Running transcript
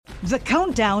The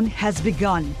countdown has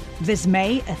begun. This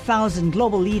May, 1,000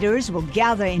 global leaders will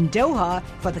gather in Doha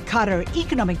for the Qatar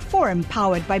Economic Forum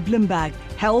powered by Bloomberg,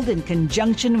 held in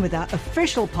conjunction with our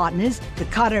official partners, the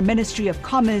Qatar Ministry of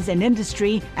Commerce and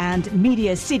Industry and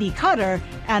Media City Qatar,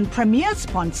 and premier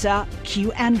sponsor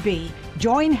QNB.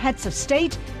 Join heads of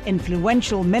state,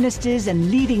 influential ministers,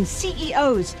 and leading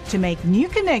CEOs to make new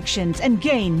connections and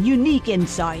gain unique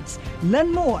insights.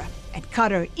 Learn more at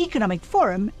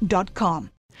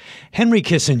QatarEconomicForum.com. Henry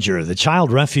Kissinger, the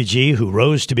child refugee who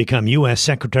rose to become U.S.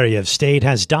 Secretary of State,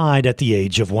 has died at the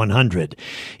age of 100.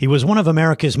 He was one of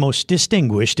America's most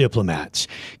distinguished diplomats.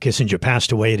 Kissinger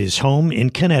passed away at his home in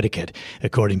Connecticut,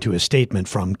 according to a statement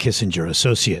from Kissinger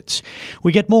Associates.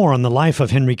 We get more on the life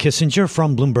of Henry Kissinger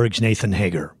from Bloomberg's Nathan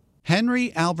Hager.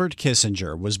 Henry Albert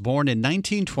Kissinger was born in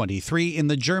 1923 in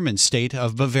the German state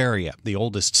of Bavaria. The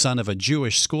oldest son of a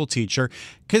Jewish schoolteacher,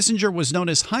 Kissinger was known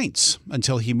as Heinz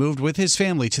until he moved with his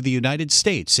family to the United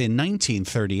States in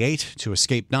 1938 to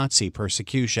escape Nazi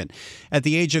persecution. At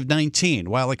the age of 19,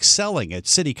 while excelling at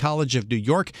City College of New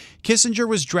York, Kissinger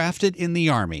was drafted in the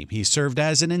Army. He served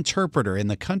as an interpreter in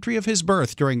the country of his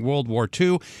birth during World War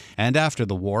II, and after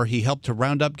the war, he helped to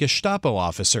round up Gestapo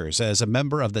officers as a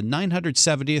member of the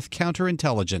 970th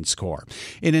Counterintelligence Corps.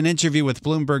 In an interview with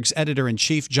Bloomberg's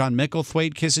editor-in-chief John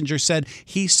Micklethwaite, Kissinger said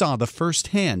he saw the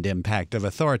first-hand impact of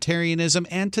authoritarianism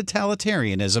and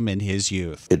totalitarianism in his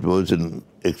youth. It was an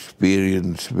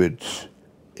experience which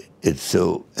it's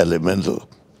so elemental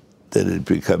that it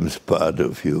becomes part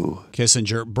of you.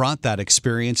 Kissinger brought that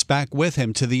experience back with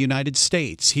him to the United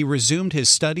States. He resumed his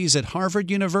studies at Harvard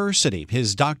University.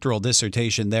 His doctoral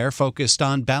dissertation there focused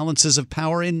on balances of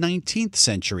power in 19th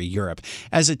century Europe.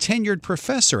 As a tenured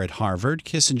professor at Harvard,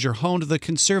 Kissinger honed the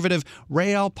conservative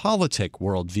realpolitik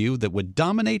worldview that would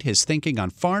dominate his thinking on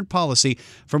foreign policy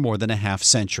for more than a half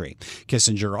century.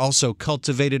 Kissinger also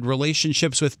cultivated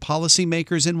relationships with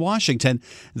policymakers in Washington.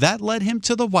 That led him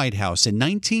to the White House in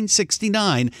 1969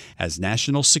 as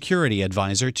National Security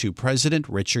Advisor to President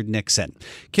Richard Nixon.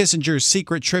 Kissinger's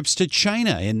secret trips to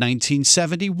China in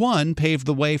 1971 paved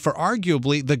the way for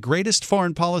arguably the greatest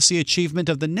foreign policy achievement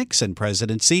of the Nixon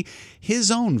presidency,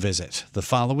 his own visit the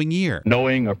following year.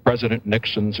 Knowing of President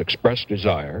Nixon's expressed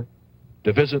desire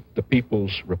to visit the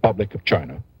People's Republic of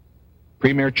China,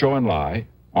 Premier Zhou Enlai,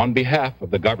 on behalf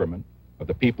of the government of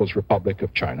the People's Republic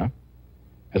of China,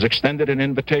 has extended an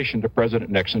invitation to President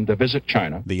Nixon to visit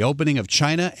China. The opening of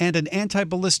China and an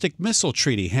anti-ballistic missile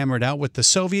treaty hammered out with the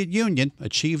Soviet Union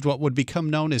achieved what would become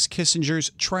known as Kissinger's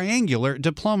triangular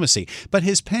diplomacy. But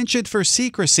his penchant for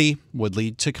secrecy would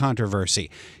lead to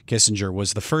controversy. Kissinger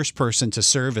was the first person to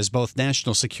serve as both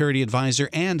National Security Advisor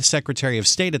and Secretary of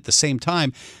State at the same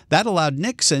time. That allowed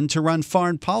Nixon to run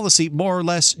foreign policy more or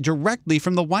less directly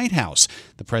from the White House.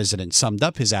 The president summed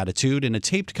up his attitude in a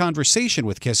taped conversation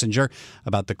with Kissinger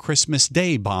about the Christmas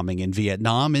Day bombing in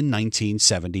Vietnam in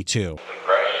 1972.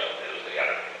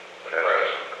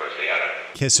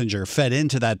 Kissinger fed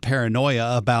into that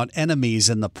paranoia about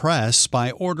enemies in the press by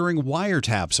ordering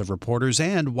wiretaps of reporters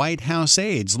and White House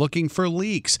aides looking for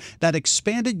leaks. That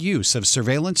expanded use of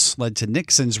surveillance led to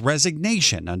Nixon's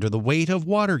resignation under the weight of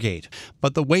Watergate.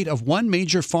 But the weight of one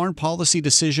major foreign policy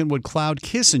decision would cloud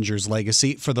Kissinger's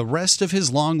legacy for the rest of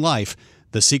his long life: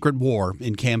 the secret war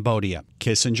in Cambodia.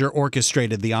 Kissinger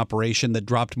orchestrated the operation that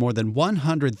dropped more than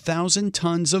 100,000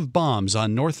 tons of bombs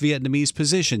on North Vietnamese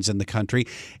positions in the country.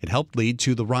 It helped lead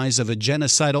to the rise of a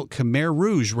genocidal Khmer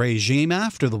Rouge regime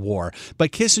after the war.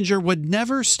 But Kissinger would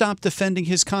never stop defending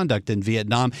his conduct in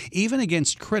Vietnam, even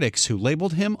against critics who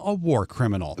labeled him a war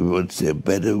criminal. Was there a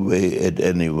better way at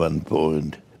any one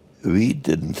point? We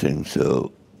didn't think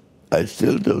so. I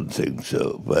still don't think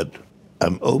so, but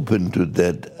I'm open to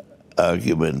that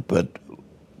argument, but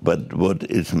what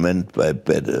is meant by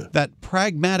better? That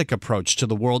pragmatic approach to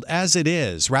the world as it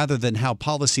is, rather than how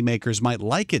policymakers might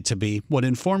like it to be, would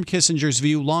inform Kissinger's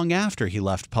view long after he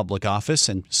left public office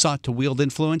and sought to wield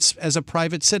influence as a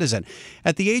private citizen.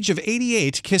 At the age of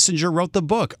 88, Kissinger wrote the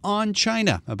book On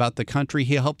China, about the country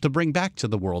he helped to bring back to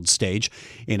the world stage.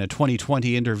 In a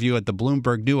 2020 interview at the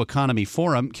Bloomberg New Economy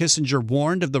Forum, Kissinger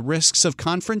warned of the risks of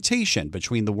confrontation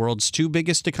between the world's two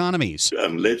biggest economies.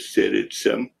 Unless there is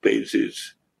some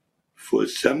basis for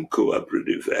some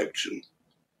cooperative action,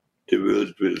 the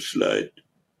world will slide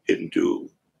into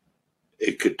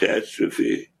a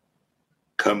catastrophe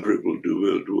comparable to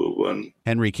World War I.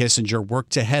 Henry Kissinger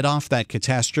worked to head off that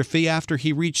catastrophe after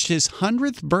he reached his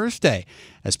 100th birthday,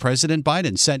 as President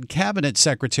Biden sent cabinet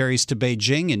secretaries to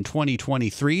Beijing in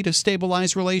 2023 to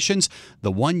stabilize relations.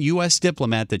 The one U.S.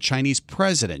 diplomat that Chinese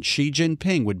President Xi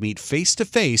Jinping would meet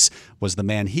face-to-face was the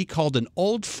man he called an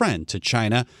old friend to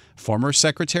China, former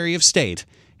Secretary of State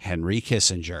Henry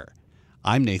Kissinger.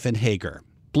 I'm Nathan Hager,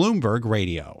 Bloomberg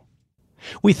Radio.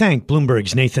 We thank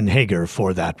Bloomberg's Nathan Hager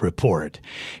for that report.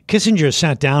 Kissinger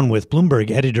sat down with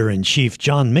Bloomberg editor-in-chief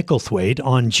John Micklethwait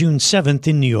on June 7th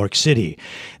in New York City.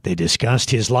 They discussed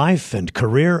his life and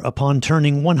career upon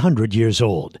turning 100 years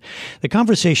old. The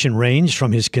conversation ranged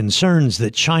from his concerns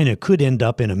that China could end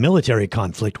up in a military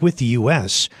conflict with the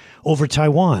U.S. over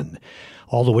Taiwan,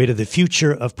 all the way to the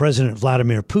future of President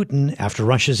Vladimir Putin after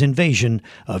Russia's invasion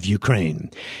of Ukraine.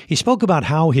 He spoke about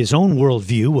how his own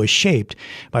worldview was shaped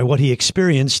by what he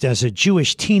experienced as a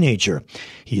Jewish teenager.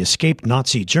 He escaped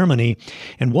Nazi Germany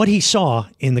and what he saw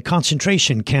in the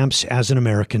concentration camps as an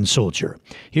American soldier.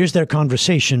 Here's their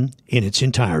conversation in its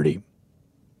entirety.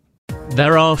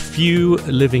 There are few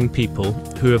living people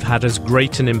who have had as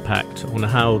great an impact on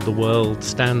how the world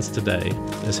stands today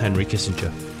as Henry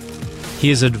Kissinger. He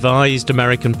has advised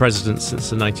American presidents since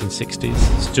the 1960s,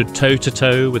 stood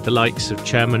toe-to-toe with the likes of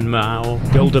Chairman Mao,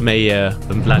 Golda Meir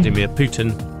and Vladimir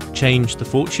Putin, changed the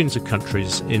fortunes of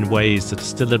countries in ways that are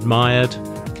still admired,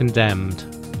 condemned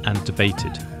and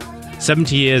debated.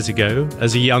 70 years ago,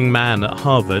 as a young man at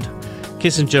Harvard,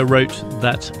 Kissinger wrote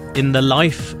that in the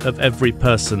life of every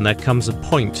person there comes a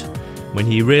point when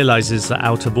he realizes that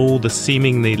out of all the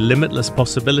seemingly limitless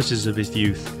possibilities of his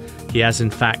youth, he has in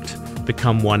fact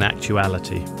become one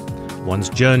actuality. One's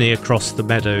journey across the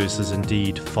meadows has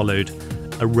indeed followed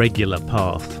a regular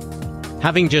path.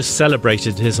 Having just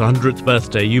celebrated his 100th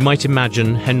birthday, you might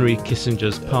imagine Henry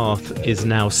Kissinger's path is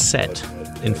now set.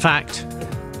 In fact,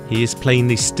 he is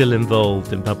plainly still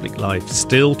involved in public life,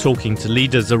 still talking to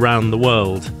leaders around the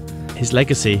world. His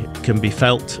legacy can be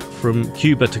felt from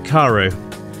Cuba to Cairo,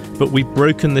 but we've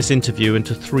broken this interview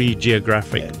into 3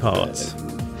 geographic parts.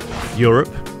 Europe,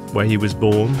 where he was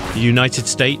born, the United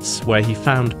States, where he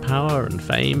found power and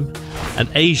fame, and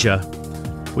Asia,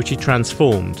 which he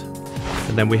transformed.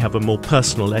 And then we have a more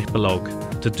personal epilogue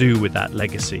to do with that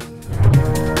legacy.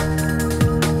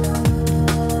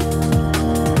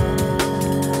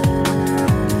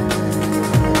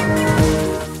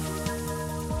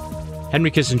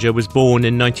 Henry Kissinger was born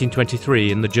in 1923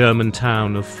 in the German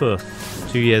town of Fürth.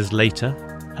 2 years later,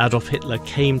 Adolf Hitler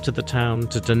came to the town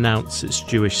to denounce its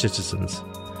Jewish citizens.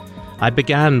 I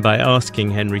began by asking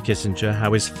Henry Kissinger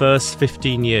how his first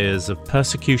 15 years of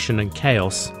persecution and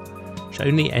chaos, which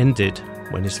only ended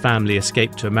when his family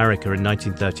escaped to America in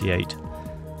 1938,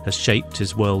 has shaped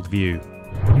his worldview.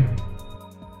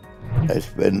 I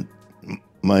spent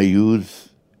my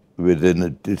youth within a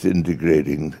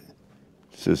disintegrating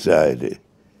society.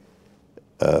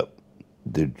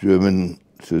 The German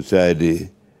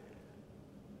society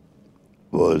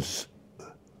was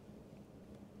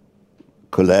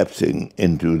collapsing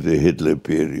into the Hitler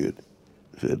period.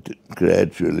 So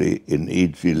gradually, in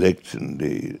each election,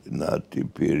 the Nazi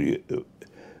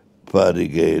party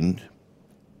gained.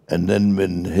 And then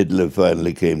when Hitler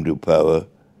finally came to power,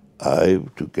 I,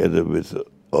 together with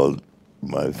all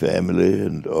my family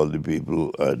and all the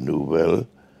people I knew well,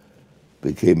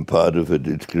 became part of a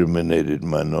discriminated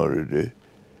minority,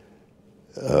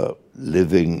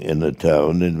 living in a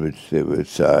town in which there were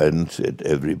signs at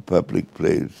every public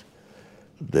place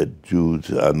that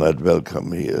Jews are not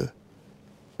welcome here,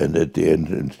 and at the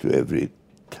entrance to every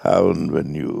town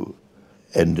when you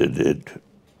entered it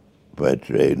by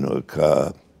train or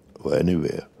car or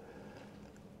anywhere.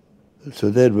 So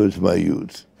that was my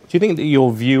youth. Do you think that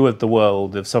your view of the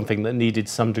world, of something that needed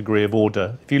some degree of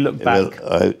order, if you look back...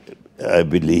 Well, I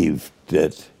believe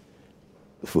that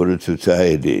for a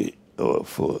society or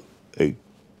for a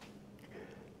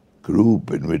group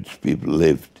in which people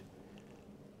lived,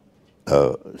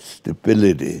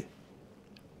 stability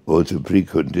was a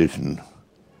precondition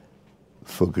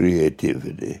for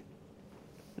creativity.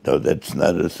 Now, that's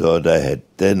not a thought I had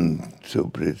then so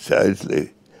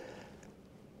precisely,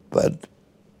 but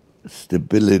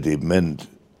stability meant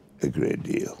a great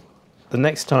deal. The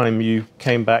next time you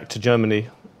came back to Germany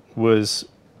was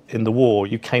in the war.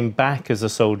 You came back as a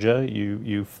soldier,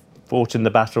 you fought in the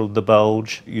Battle of the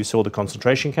Bulge, you saw the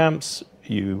concentration camps,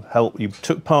 you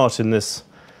took part in this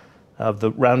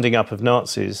the rounding up of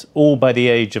Nazis, all by the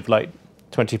age of like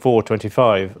 24,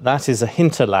 25. That is a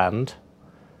hinterland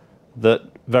that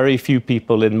very few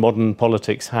people in modern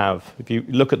politics have. If you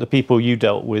look at the people you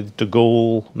dealt with, de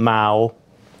Gaulle, Mao,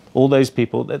 all those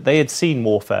people, they had seen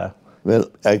warfare.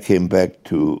 Well, I came back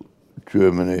to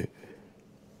Germany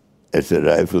as a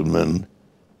rifleman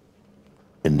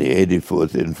in the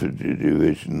 84th Infantry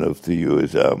Division of the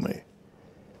U.S. Army.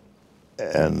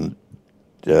 And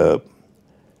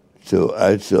so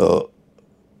I saw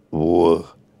war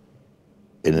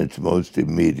in its most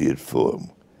immediate form,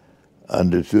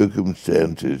 under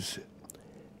circumstances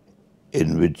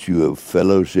in which your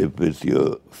fellowship with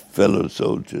your fellow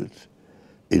soldiers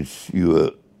is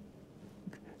your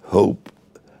hope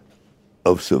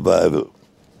of survival.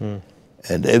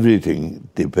 And everything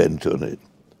depends on it.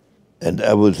 And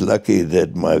I was lucky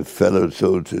that my fellow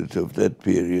soldiers of that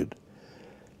period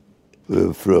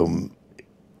were from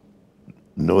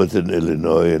northern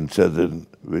Illinois and southern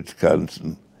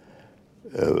Wisconsin.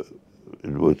 It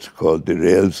was called the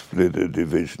Rail Splitter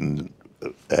Division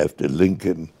after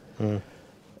Lincoln.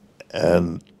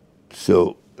 And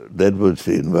so that was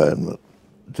the environment.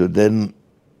 So then,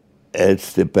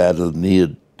 as the battle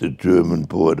neared the German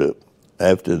border,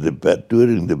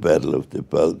 during the Battle of the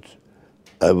Bulge,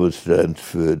 I was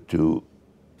transferred to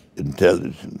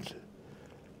intelligence,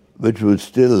 which was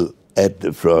still at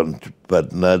the front,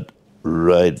 but not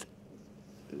right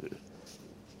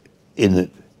in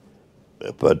it,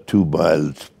 about 2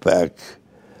 miles back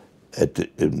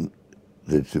in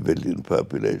the civilian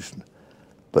population.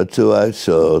 But so I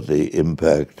saw the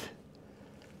impact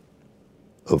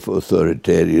of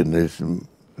authoritarianism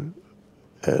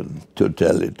and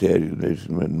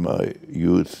totalitarianism in my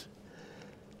youth,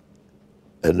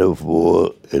 and of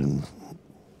war in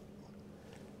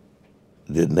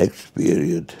the next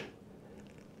period.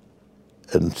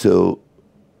 And so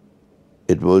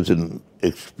it was an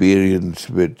experience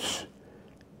which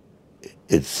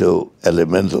is so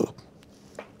elemental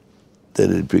that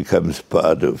it becomes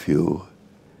part of you,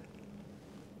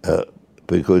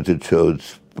 because it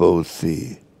shows both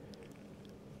the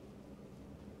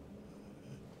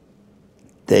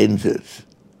dangers,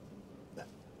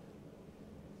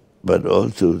 but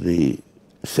also the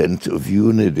sense of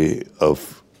unity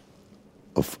of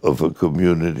a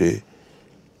community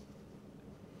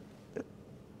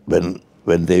when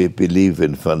they believe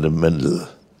in fundamental.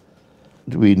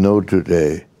 We know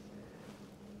today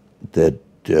that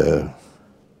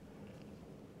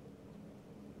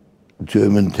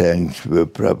German tanks were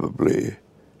probably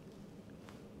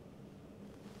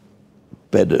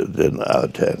better than our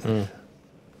tanks.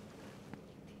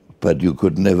 But you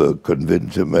could never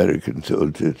convince American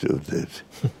soldiers of this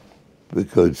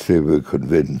because they were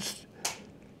convinced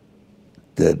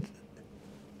that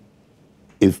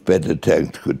if better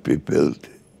tanks could be built,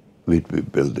 we'd be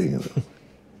building them.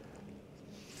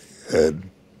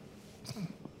 And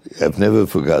I've never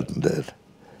forgotten that.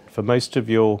 For most of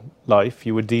your life,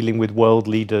 you were dealing with world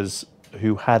leaders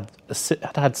who had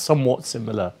somewhat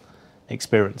similar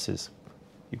experiences.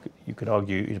 You could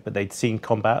argue, but they'd seen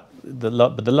combat.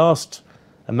 But the last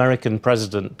American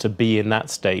president to be in that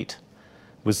state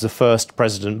was the first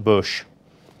President Bush.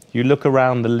 You look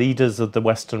around the leaders of the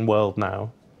Western world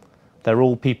now, they're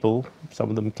all people, some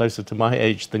of them closer to my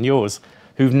age than yours,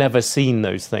 who've never seen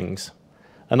those things.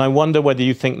 And I wonder whether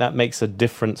you think that makes a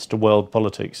difference to world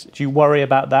politics. Do you worry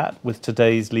about that with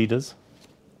today's leaders?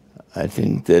 I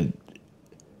think that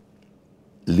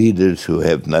leaders who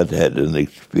have not had an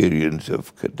experience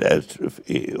of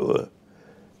catastrophe or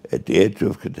at the edge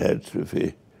of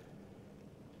catastrophe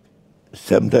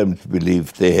sometimes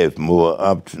believe they have more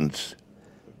options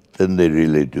than they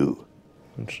really do.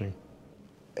 Interesting.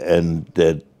 And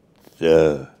that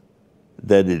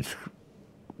is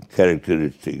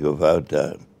characteristic of our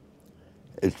time,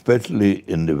 especially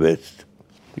in the West.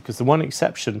 Because the one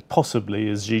exception possibly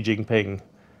is Xi Jinping,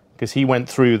 because he went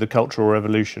through the Cultural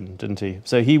Revolution, didn't he?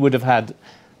 So he would have had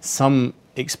some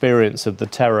experience of the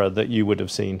terror that you would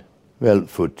have seen. Well,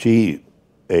 for Xi,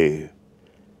 a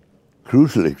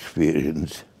crucial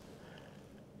experience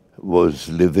was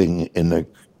living in a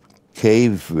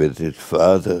cave with his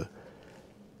father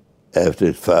after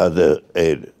his father,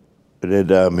 a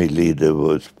Red Army leader,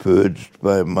 was purged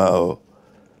by Mao.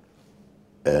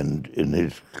 And in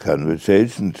his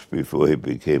conversations before he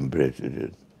became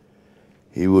president,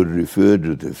 he would refer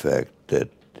to the fact that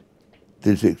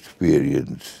this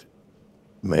experience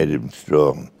made him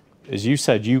strong. As you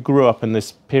said, you grew up in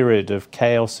this period of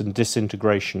chaos and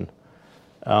disintegration.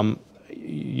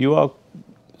 You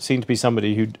seem to be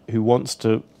somebody who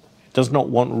does not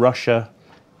want Russia,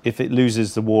 if it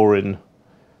loses the war in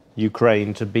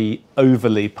Ukraine, to be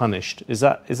overly punished. Is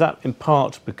that in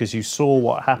part because you saw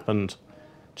what happened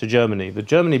to Germany? The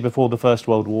Germany before the First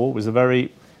World War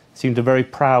seemed a very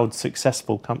proud,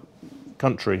 successful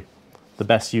country. The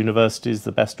best universities,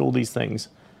 the best all these things.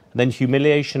 And then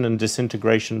humiliation and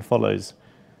disintegration follows.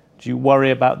 Do you worry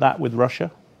about that with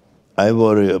Russia? I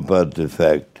worry about the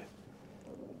fact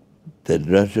that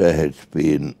Russia has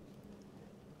been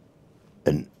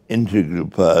an integral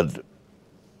part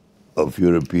of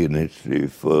European history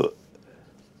for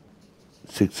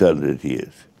 600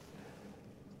 years.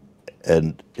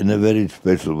 And in a very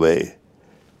special way,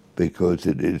 because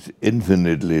it is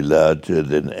infinitely larger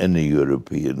than any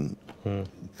European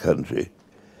country.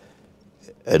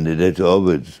 And it has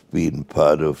always been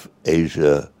part of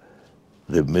Asia,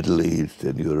 the Middle East,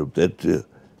 and Europe. That's a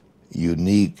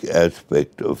unique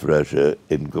aspect of Russia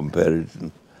in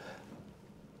comparison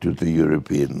to the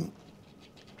European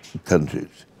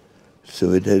countries.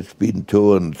 So it has been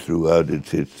torn throughout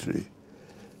its history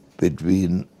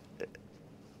between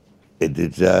a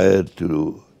desire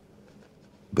to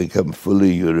become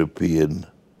fully European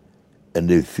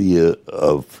and a fear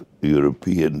of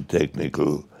European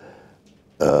technical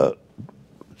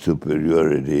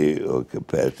superiority or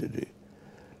capacity.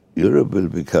 Europe will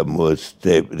become more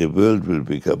stable, the world will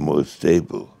become more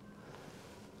stable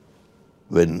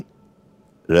when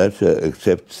Russia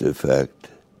accepts the fact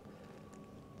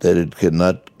that it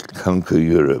cannot conquer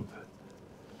Europe,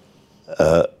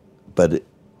 but it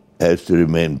has to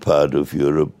remain part of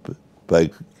Europe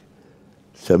by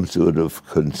some sort of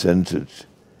consensus,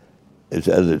 as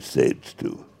other states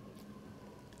do.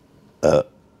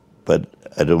 But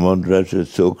I don't want Russia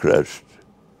so crushed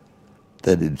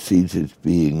that it ceases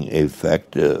being a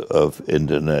factor of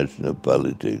international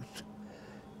politics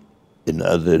in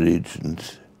other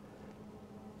regions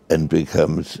and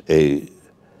becomes a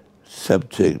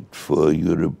subject for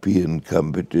European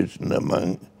competition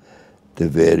among the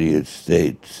various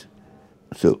states.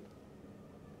 So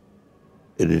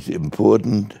it is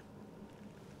important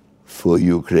for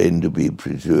Ukraine to be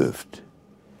preserved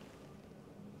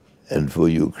and for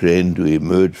Ukraine to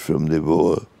emerge from the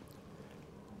war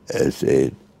as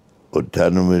an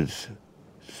autonomous,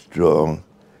 strong,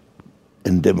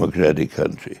 and democratic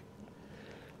country.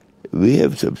 We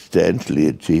have substantially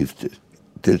achieved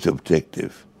this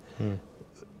objective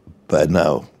by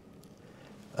now.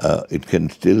 It can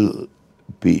still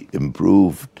be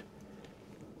improved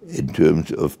in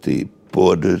terms of the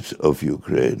borders of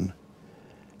Ukraine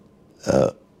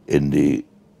in the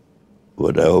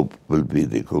what I hope will be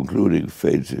the concluding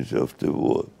phases of the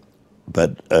war.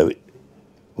 But I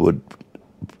would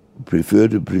prefer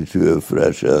to preserve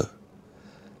Russia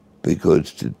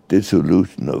because the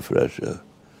dissolution of Russia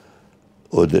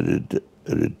or the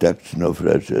reduction of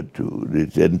Russia to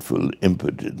resentful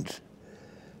impotence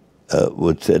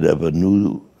would set up a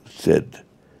new set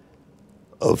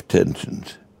of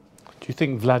tensions. Do you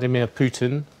think Vladimir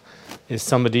Putin is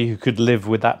somebody who could live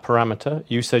with that parameter?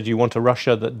 You said you want a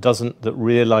Russia that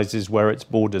realizes where its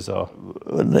borders are.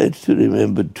 One needs to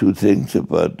remember two things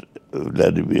about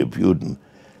Vladimir Putin,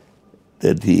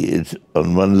 that he is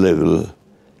on one level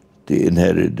the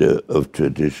inheritor of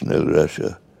traditional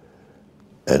Russia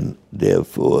and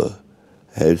therefore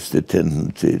has the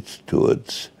tendencies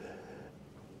towards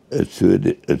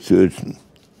assertion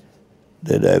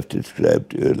that I've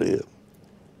described earlier.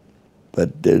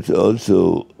 But there's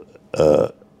also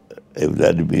a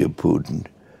Vladimir Putin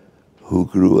who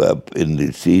grew up in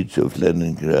the siege of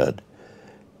Leningrad,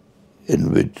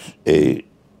 in which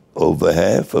over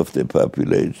half of the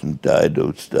population died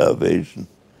of starvation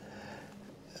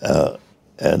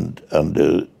and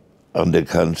under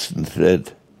constant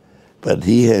threat. But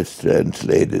he has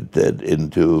translated that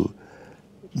into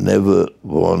never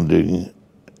wanting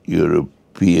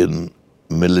European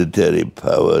military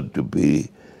power to be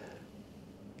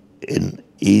in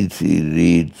easy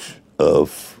reach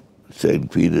of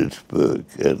St. Petersburg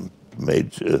and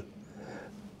major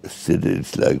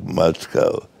cities like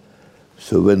Moscow.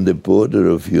 So when the border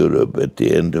of Europe at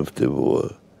the end of the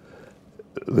war,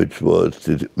 which was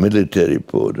the military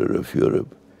border of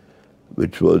Europe,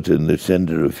 which was in the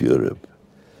center of Europe,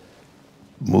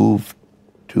 moved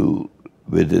to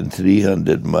within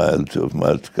 300 miles of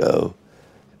Moscow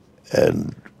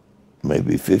and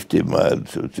maybe 50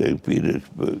 miles of St.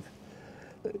 Petersburg,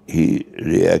 he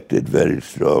reacted very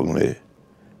strongly.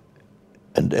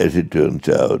 And as it turns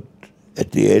out,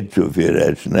 at the edge of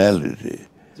irrationality.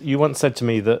 You once said to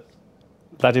me that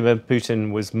Vladimir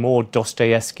Putin was more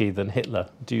Dostoevsky than Hitler.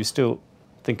 Do you still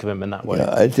think of him in that way?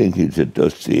 Yeah, I think he's a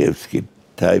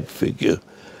Dostoevsky-type figure,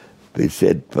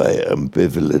 beset by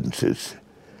ambivalences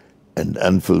and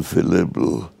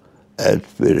unfulfillable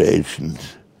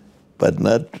aspirations, but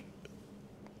not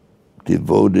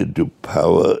devoted to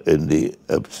power in the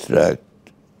abstract,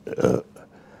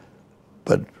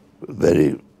 but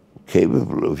very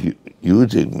capable of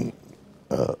using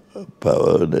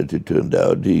power. And as it turned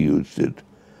out, he used it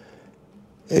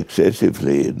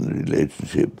excessively in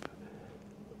relationship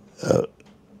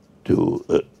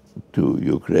to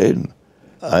Ukraine.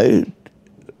 I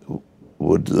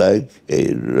would like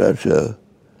a Russia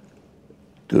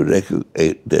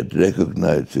that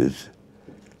recognizes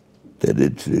that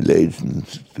its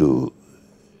relations to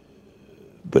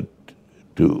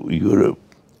Europe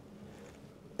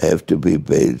have to be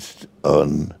based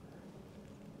on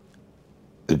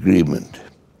agreement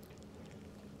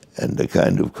and a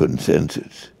kind of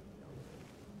consensus.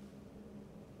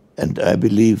 And I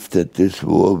believe that this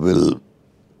war will,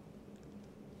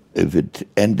 if it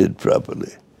ended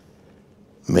properly,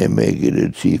 may make it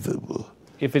achievable.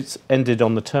 If it's ended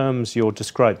on the terms you're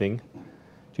describing,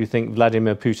 do you think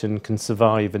Vladimir Putin can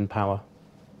survive in power?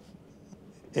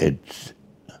 It's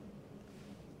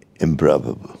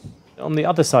improbable. On the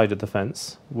other side of the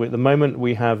fence, at the moment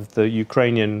we have the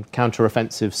Ukrainian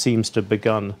counteroffensive seems to have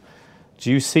begun.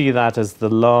 Do you see that as the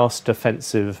last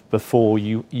offensive before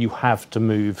you have to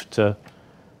move to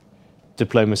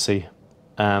diplomacy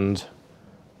and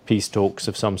peace talks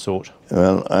of some sort?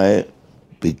 Well, I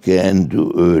began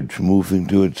to urge moving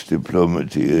towards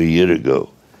diplomacy a year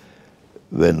ago,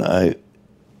 when I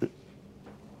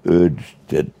urged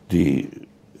that the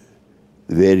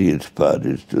various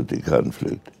parties to the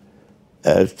conflict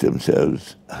ask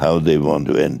themselves how they want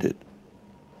to end it.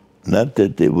 Not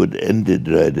that they would end it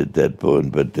right at that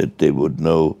point, but that they would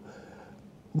know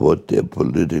what their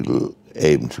political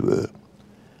aims were.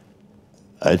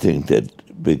 I think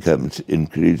that becomes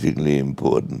increasingly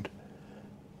important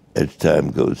as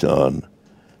time goes on.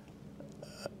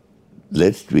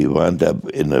 Lest we wind up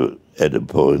at a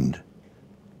point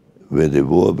where the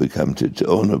war becomes its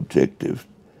own objective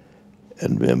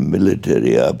and where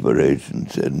military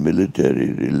operations and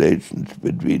military relations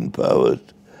between powers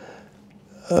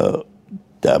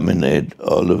dominate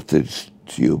all of this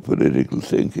geopolitical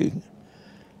thinking.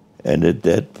 And at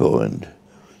that point,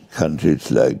 countries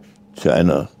like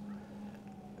China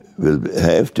will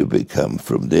have to become,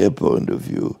 from their point of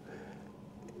view,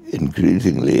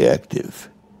 increasingly active.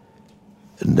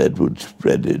 And that would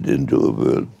spread it into a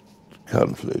world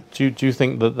conflict. Do you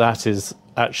think that is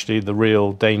actually the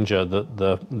real danger, that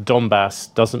the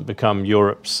Donbass doesn't become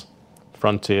Europe's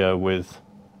frontier with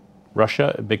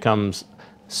Russia? It becomes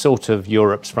sort of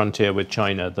Europe's frontier with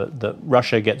China, that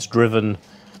Russia gets driven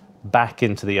back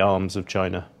into the arms of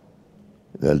China?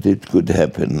 Well, it could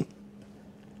happen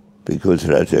because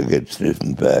Russia gets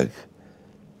driven back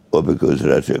or because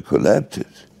Russia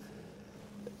collapses.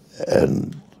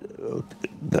 And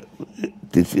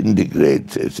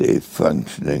disintegrates as a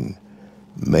functioning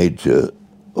major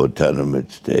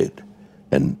autonomous state.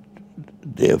 And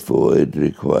therefore it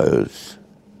requires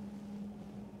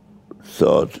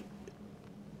thought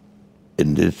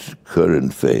in this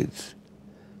current phase,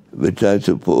 which I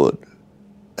support.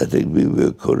 I think we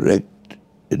were correct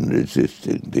in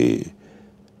resisting the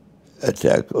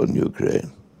attack on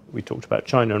Ukraine. We talked about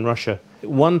China and Russia.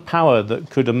 One power that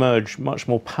could emerge much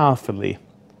more powerfully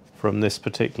from this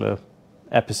particular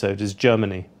episode is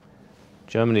Germany.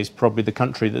 Germany is probably the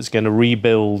country that's going to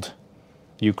rebuild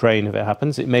Ukraine if it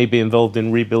happens. It may be involved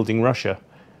in rebuilding Russia.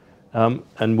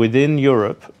 And within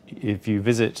Europe, if you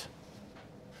visit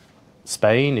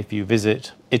Spain, if you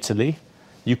visit Italy,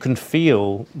 you can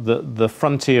feel that the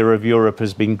frontier of Europe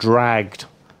has been dragged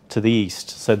to the east.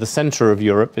 So the center of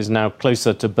Europe is now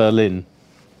closer to Berlin,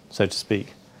 so to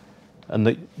speak. And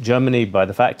that Germany, by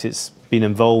the fact it's been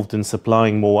involved in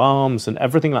supplying more arms and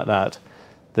everything like that,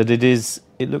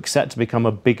 it looks set to become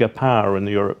a bigger power in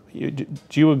Europe.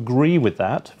 Do you agree with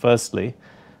that, firstly?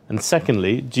 And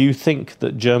secondly, do you think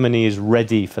that Germany is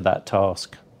ready for that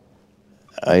task?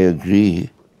 I agree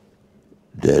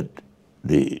that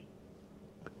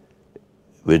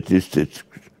with this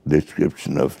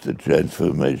description of the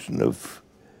transformation of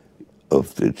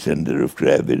the center of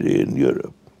gravity in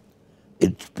Europe,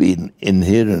 it's been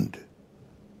inherent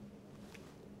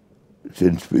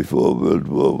since before World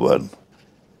War I,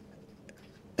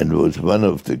 and was one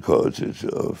of the causes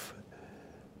of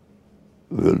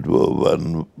World War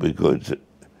I because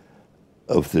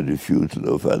of the refusal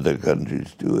of other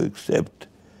countries to accept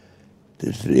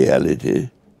this reality,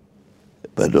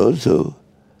 but also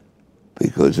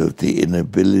because of the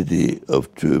inability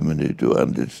of Germany to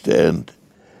understand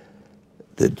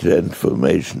the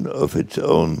transformation of its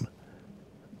own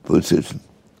position.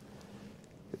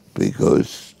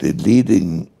 Because the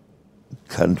leading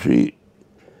country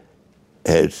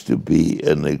has to be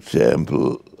an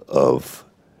example of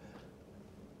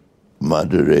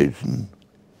moderation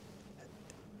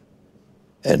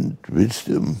and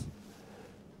wisdom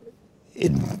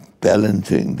in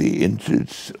balancing the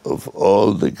interests of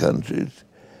all the countries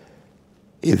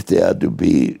if they are to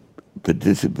be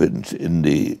participants in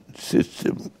the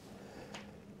system.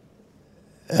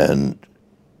 And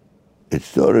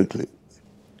historically,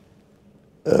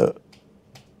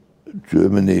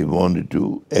 Germany wanted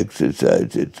to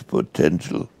exercise its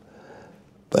potential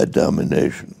by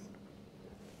domination.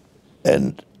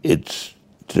 And its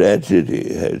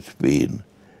tragedy has been,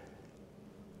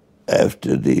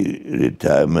 after the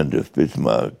retirement of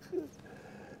Bismarck,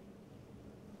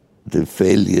 the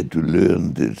failure to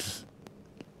learn this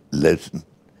lesson,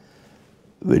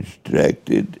 which dragged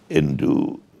it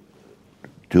into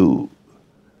two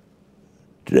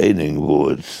training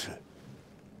wars,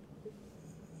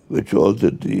 which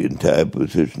altered the entire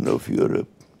position of Europe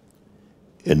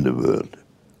in the world.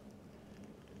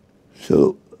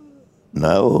 So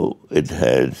now it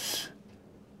is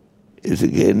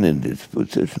again in this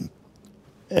position,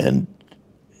 and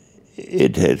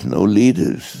it has no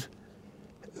leaders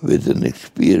with an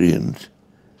experience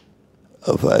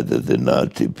of either the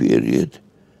Nazi period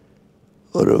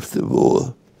or of the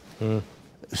war.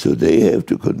 So they have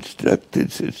to construct the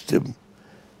system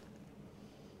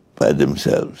by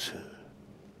themselves.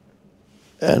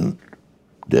 And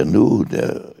they're new,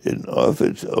 they're in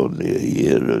office only a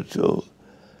year or so.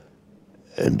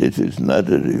 And this is not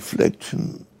a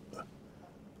reflection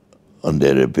on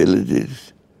their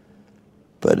abilities,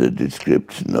 but a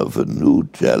description of a new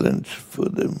challenge for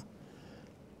them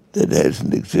that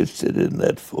hasn't existed in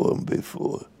that form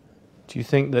before. Do you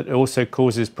think that also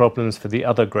causes problems for the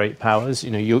other great powers?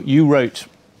 You know, you wrote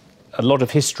a lot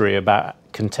of history about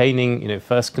containing,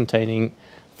 first containing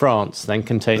France, then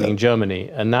containing Germany,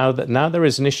 and now there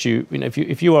is an issue.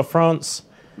 If you are France,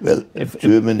 well, if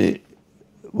Germany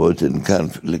was in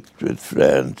conflict with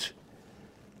France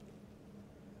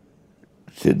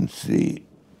since the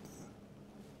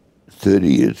 30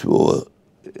 Years' War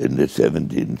in the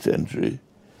 17th century,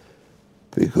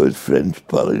 because French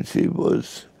policy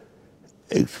was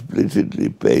explicitly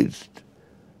based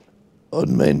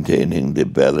on maintaining the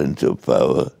balance of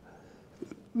power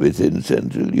within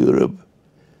Central Europe,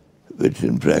 which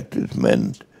in practice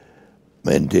meant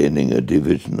maintaining a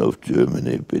division of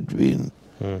Germany between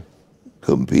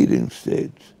competing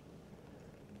states.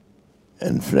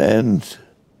 And France,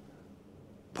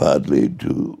 partly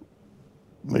to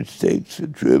mistakes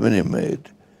that Germany made,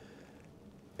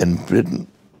 and Britain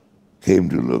came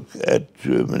to look at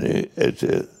Germany as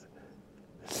a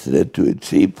threat to its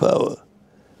sea power.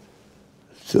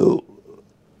 So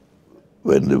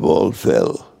when the wall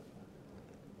fell,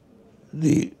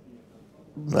 neither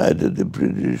the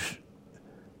British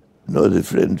nor the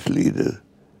French leader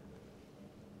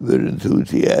were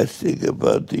enthusiastic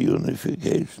about the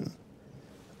unification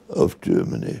of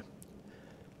Germany.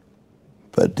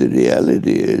 But the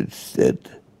reality is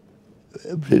that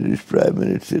a British Prime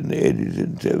Minister in the 80s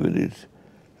and 70s,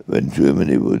 when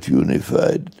Germany was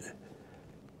unified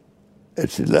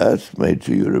as the last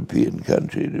major European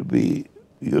country to be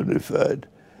unified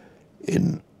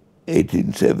in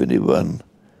 1871,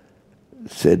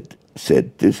 said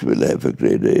this will have a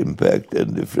greater impact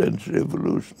than the French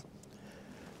Revolution.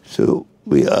 So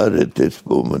we are at this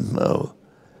moment now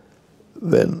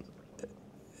when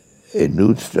a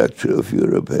new structure of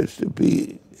Europe has to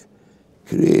be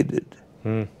created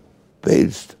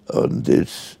based on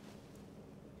this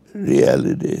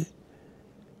reality.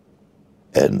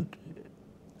 And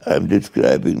I'm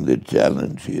describing the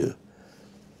challenge here,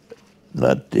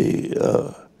 I'm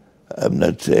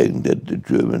not saying that the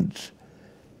Germans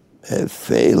have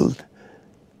failed.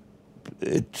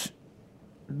 It's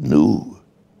new,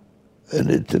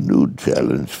 and it's a new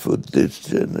challenge for this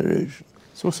generation.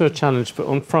 It's also a challenge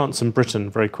on France and Britain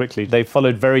very quickly. They've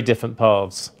followed very different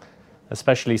paths,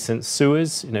 especially since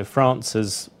Suez. France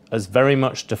has very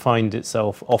much defined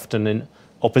itself often in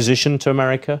opposition to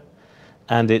America,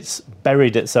 and it's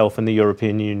buried itself in the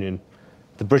European Union.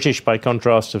 The British, by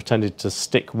contrast, have tended to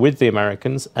stick with the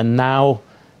Americans, and now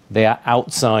they are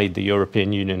outside the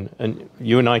European Union. And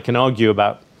you and I can argue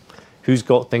about who's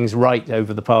got things right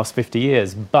over the past 50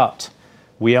 years, but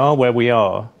we are where we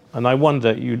are. And I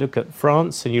wonder, you look at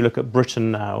France and you look at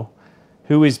Britain now,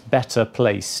 who is better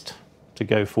placed to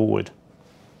go forward?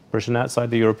 Britain outside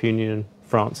the European Union,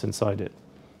 France inside it?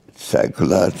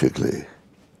 Psychologically,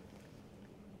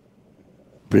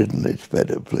 Britain is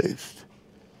better placed,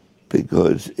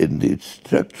 because in the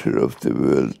structure of the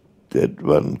world that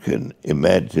one can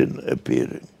imagine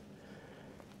appearing,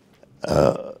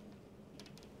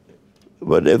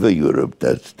 whatever Europe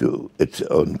does to its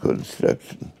own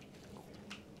construction,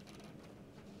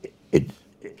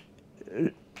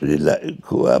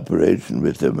 cooperation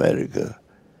with America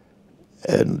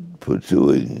and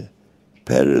pursuing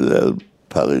parallel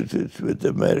policies with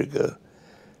America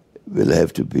will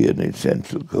have to be an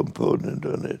essential component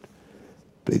on it,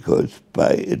 because by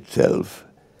itself,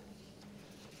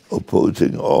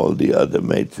 opposing all the other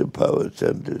major power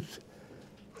centers,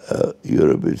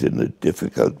 Europe is in a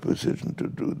difficult position to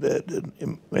do that, and it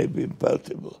may be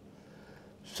impossible.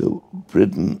 So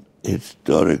Britain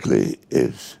historically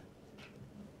is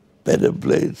better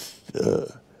placed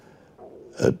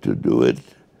to do it.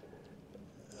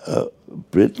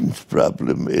 Britain's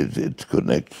problem is its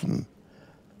connection,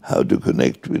 how to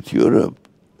connect with Europe,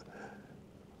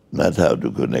 not how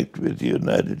to connect with the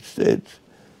United States.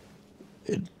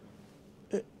 It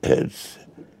has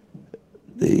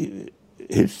the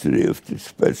history of the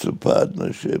special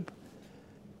partnership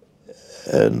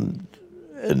and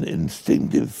an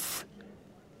instinctive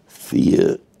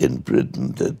fear in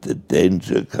Britain that the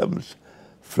danger comes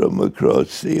from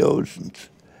across the oceans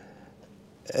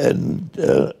and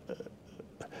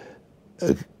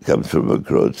comes from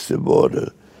across the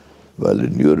border, while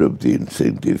in Europe the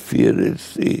instinctive fear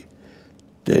is the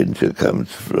danger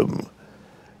comes from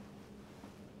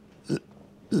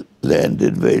land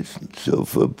invasion. So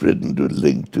for Britain to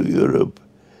link to Europe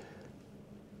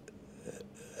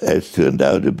has turned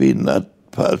out to be not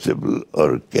possible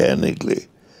organically.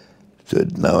 So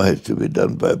it now has to be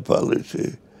done by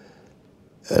policy.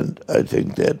 And I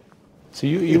think that... So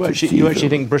you actually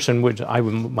think Britain would,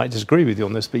 might disagree with you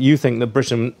on this, but you think that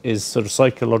Britain is sort of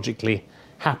psychologically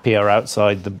happier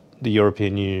outside the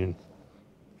European Union?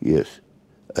 Yes,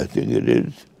 I think it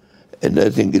is. And I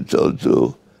think it's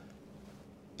also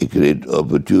a great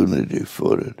opportunity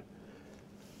for it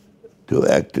to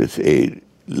act as a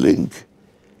link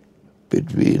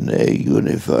between a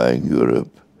unifying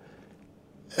Europe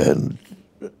and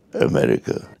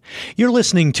America. You're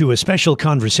listening to a special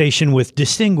conversation with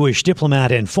distinguished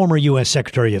diplomat and former U.S.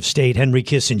 Secretary of State Henry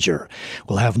Kissinger.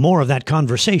 We'll have more of that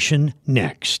conversation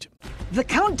next. The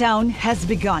countdown has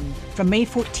begun. From May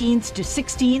 14th to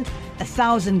 16th,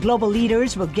 1,000 global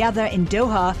leaders will gather in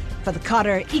Doha for the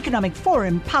Qatar Economic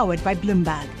Forum powered by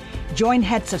Bloomberg. Join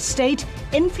heads of state,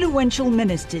 influential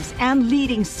ministers, and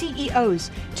leading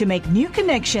CEOs to make new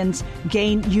connections,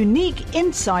 gain unique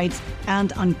insights,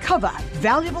 and uncover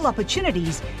valuable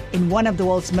opportunities in one of the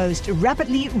world's most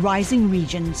rapidly rising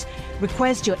regions.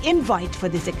 Request your invite for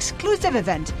this exclusive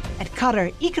event at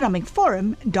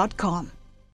QatarEconomicForum.com.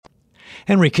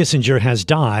 Henry Kissinger has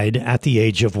died at the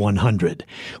age of 100.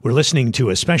 We're listening to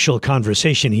a special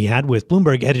conversation he had with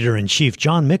Bloomberg editor-in-chief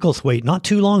John Micklethwaite not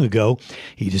too long ago.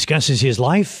 He discusses his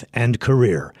life and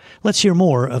career. Let's hear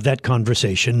more of that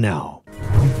conversation now.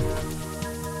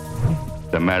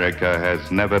 America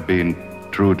has never been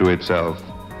true to itself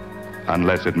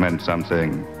unless it meant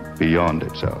something beyond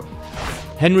itself.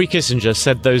 Henry Kissinger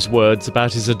said those words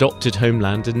about his adopted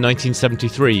homeland in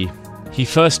 1973. He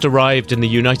first arrived in the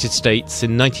United States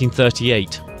in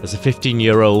 1938 as a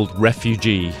 15-year-old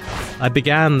refugee. I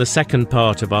began the second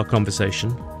part of our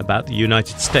conversation about the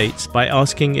United States by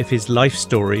asking if his life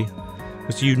story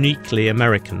was uniquely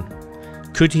American.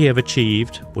 Could he have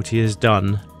achieved what he has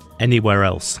done anywhere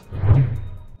else?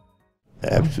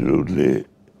 Absolutely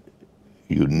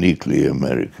uniquely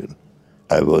American.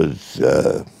 I was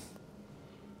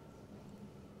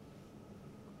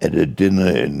at a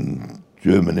dinner in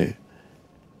Germany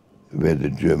where the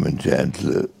German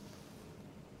Chancellor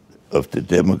of the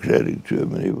Democratic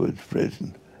Germany was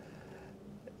present.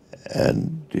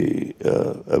 And the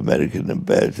American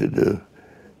ambassador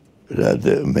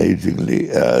rather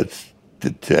amazingly asked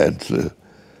the Chancellor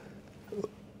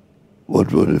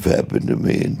what would have happened to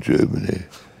me in Germany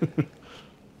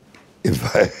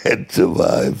if I had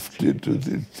survived into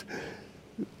this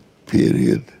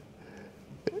period.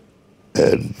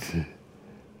 And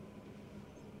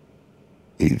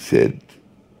he said,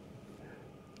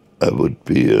 I would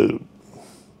be a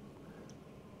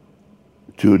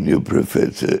junior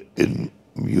professor in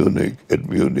Munich at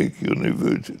Munich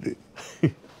University.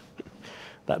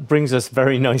 That brings us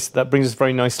very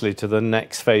nicely to the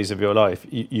next phase of your life.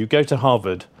 You go to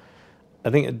Harvard.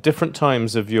 I think at different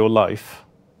times of your life,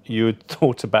 you had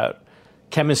thought about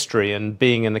chemistry and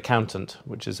being an accountant,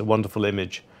 which is a wonderful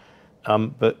image.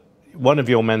 But one of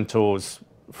your mentors,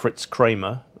 Fritz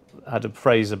Kramer, had a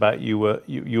phrase about you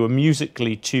were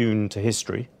musically tuned to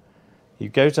history. You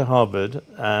go to Harvard,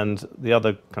 and the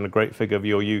other kind of great figure of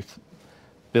your youth,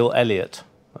 Bill Elliott,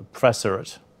 a professor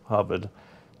at Harvard,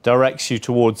 directs you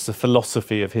towards the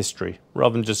philosophy of history,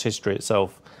 rather than just history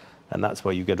itself. And that's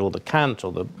where you get all the Kant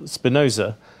or the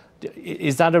Spinoza.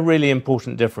 Is that a really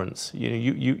important difference?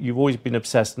 You've always been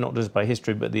obsessed not just by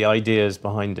history, but the ideas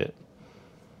behind it.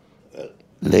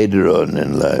 Later on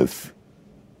in life,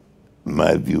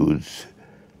 my views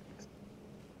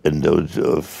and those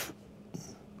of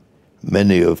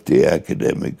many of the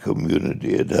academic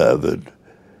community at Harvard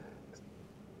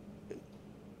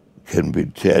can be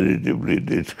charitably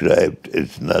described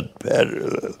as not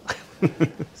parallel.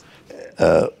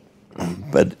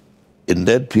 But in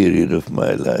that period of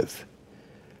my life,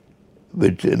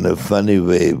 which in a funny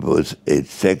way was a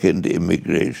second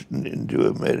immigration into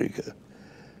America,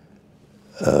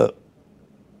 the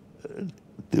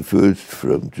first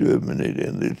from Germany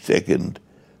and the second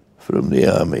from the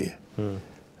army,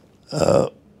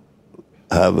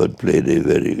 Harvard played a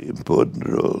very important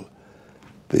role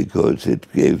because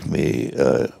it gave me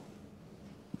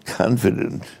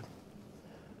confidence,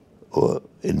 or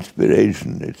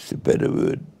inspiration, it's a better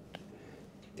word,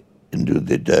 into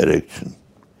the direction.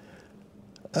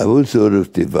 I was sort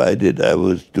of divided. I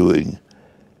was doing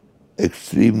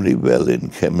extremely well in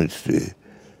chemistry,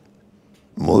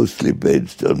 mostly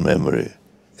based on memory.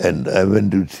 And I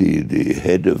went to see the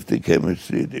head of the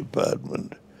chemistry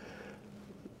department.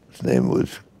 His name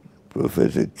was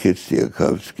Professor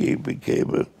Kistiakowsky,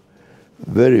 became a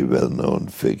very well-known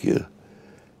figure.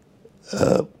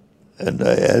 And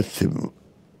I asked him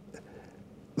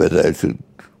whether I should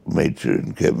major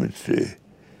in chemistry.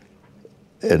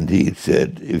 And he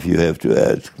said, if you have to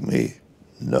ask me,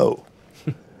 no.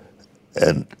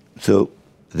 And so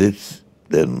this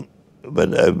then,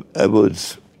 but I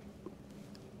was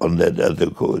on that other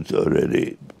course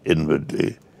already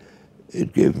inwardly.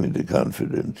 It gave me the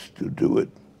confidence to do it.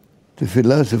 The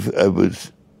philosophy, I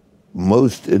was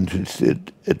most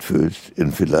interested at first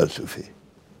in philosophy,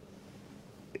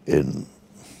 in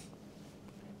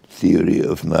theory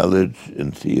of knowledge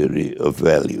and theory of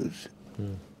values.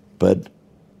 But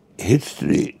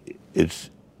history is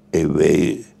a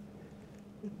way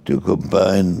to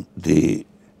combine the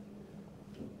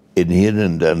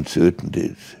inherent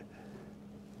uncertainties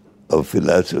of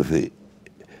philosophy,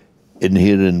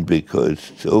 inherent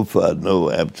because so far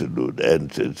no absolute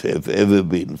answers have ever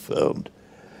been found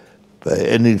by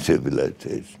any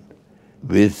civilization,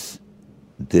 with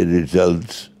the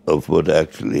results of what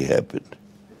actually happened.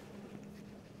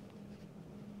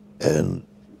 And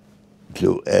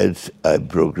so as I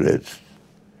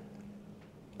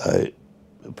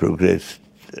progressed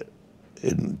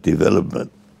in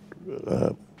development.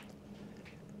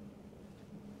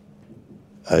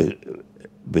 I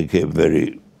became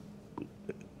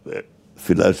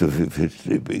philosophy of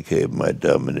history became my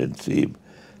dominant theme.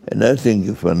 And I think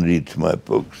if one reads my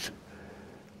books,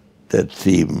 that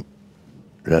theme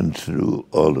runs through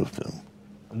all of them.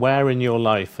 Where in your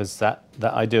life has that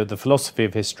idea of the philosophy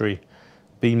of history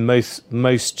been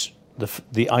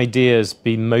the ideas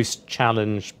been most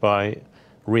challenged by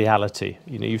reality?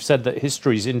 You know, you've said that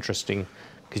history is interesting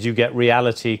because you get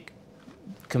reality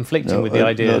conflicting with the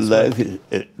ideas.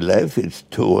 Life is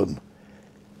torn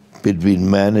between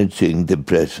managing the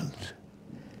present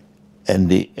and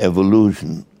the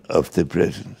evolution of the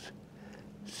present,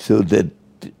 so that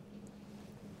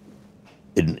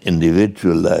in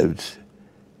individual lives,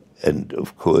 and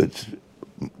of course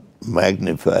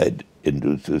magnified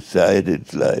into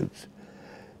society's lives,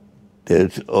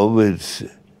 there's always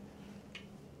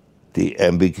the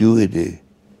ambiguity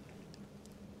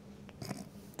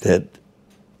that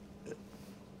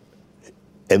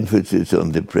emphasis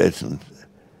on the present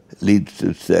leads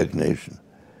to stagnation,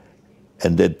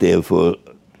 and that therefore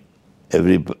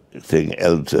everything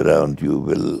else around you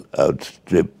will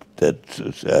outstrip that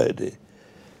society.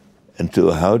 And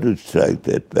so how to strike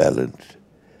that balance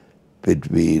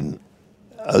between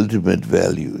ultimate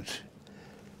values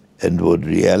and what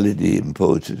reality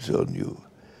imposes on you.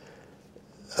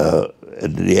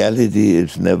 And reality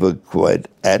is never quite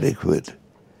adequate,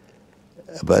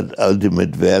 but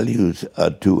ultimate values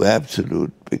are too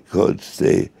absolute because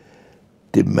they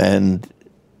demand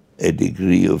a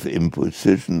degree of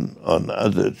imposition on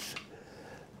others.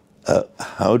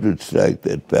 How to strike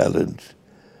that balance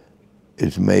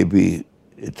is maybe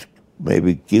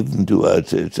given to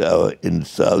us as our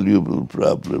insoluble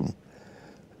problem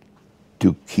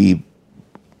to keep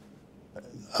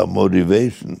our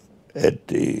motivation at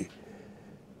the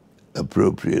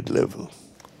appropriate level.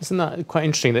 Isn't that quite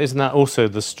interesting? Isn't that also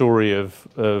the story of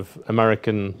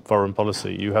American foreign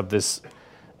policy? You have this.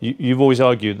 You've always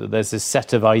argued that there's this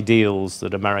set of ideals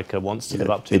that America wants to live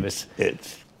up to. It's a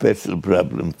special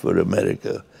problem for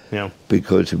America,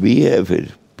 because we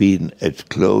have been as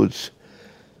close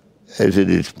as it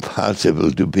is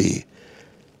possible to be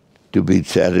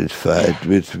satisfied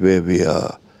with where we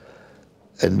are.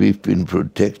 And we've been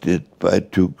protected by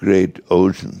two great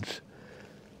oceans,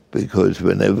 because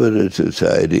whenever a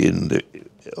society in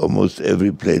almost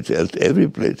every place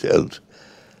else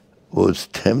was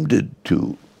tempted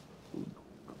to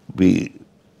be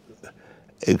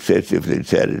excessively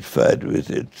satisfied with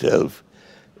itself.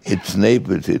 Its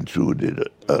neighbors intruded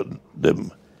on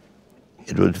them.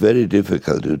 It was very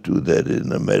difficult to do that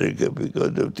in America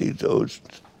because of these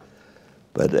oceans.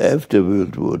 But after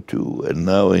World War II, and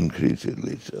now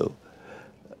increasingly so,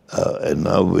 and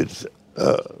now with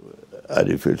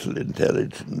artificial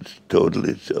intelligence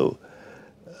totally so,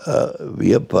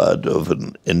 we are part of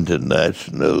an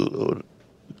international or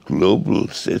global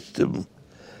system,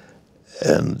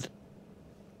 and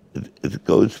it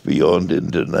goes beyond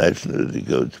international, it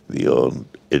goes beyond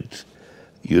its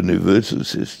universal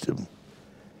system.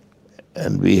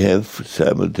 And we have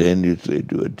simultaneously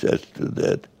to adjust to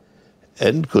that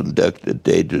and conduct a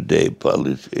day-to-day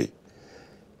policy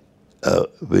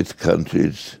with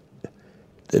countries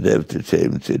that have the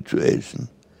same situation,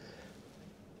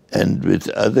 and with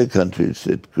other countries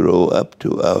that grow up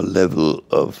to our level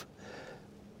of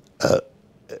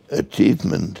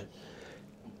achievement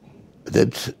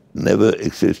that's never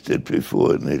existed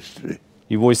before in history.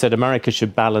 You've always said America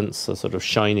should balance a sort of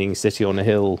shining city on a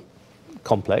hill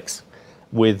complex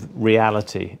with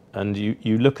reality. And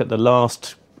you look at the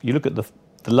last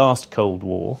Cold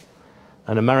War,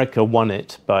 and America won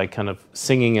it by kind of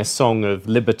singing a song of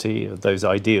liberty, of those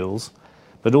ideals,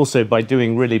 but also by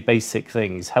doing really basic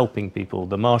things, helping people,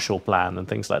 the Marshall Plan and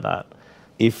things like that.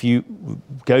 If you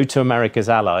go to America's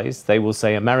allies, they will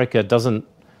say America doesn't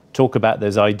talk about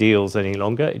those ideals any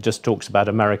longer. It just talks about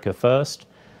America first.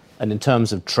 And in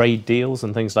terms of trade deals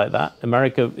and things like that,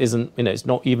 America isn't, it's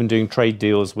not even doing trade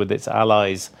deals with its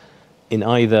allies in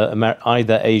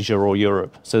either Asia or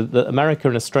Europe. So that America,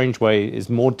 in a strange way, is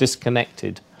more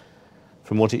disconnected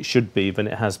from what it should be than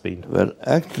it has been. Well,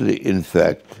 actually, in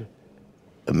fact,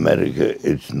 America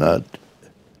is not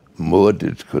more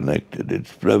disconnected.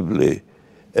 It's probably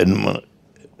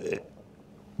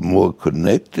more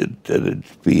connected than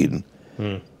it's been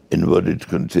in what is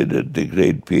considered the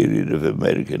great period of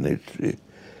American history,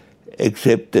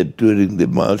 except that during the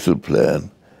Marshall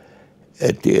Plan,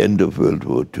 at the end of World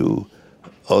War II,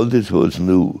 all this was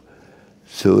new.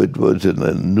 So it was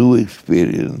a new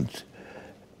experience,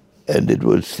 and it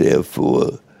was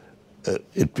therefore,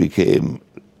 it became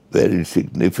very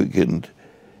significant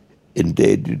in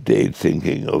day-to-day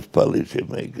thinking of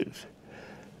policymakers.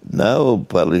 Now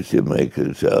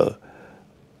policymakers are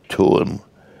torn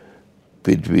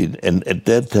between, and at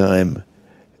that time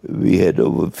we had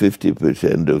over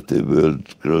 50% of the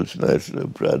world's gross national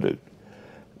product.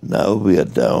 Now we are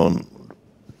down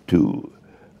to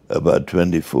about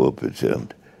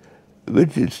 24%,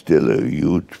 which is still a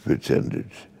huge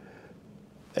percentage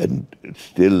and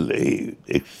still a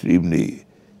extremely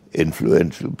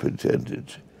influential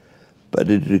percentage. But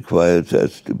it requires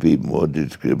us to be more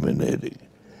discriminating.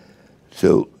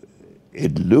 So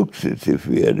it looks as if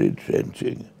we are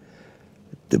retrenching.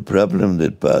 The problem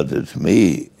that bothers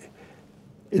me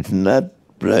is not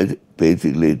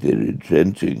basically the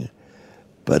retrenching,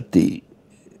 but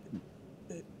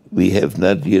we have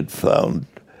not yet found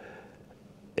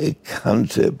a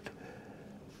concept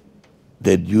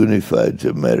that unifies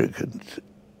Americans.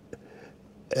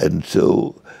 And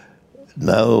so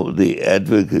now the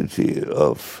advocacy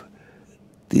of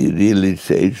the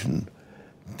realization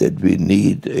that we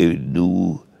need a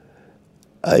new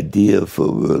idea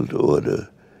for world order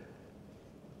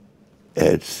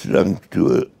has shrunk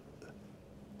to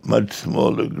a much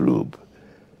smaller group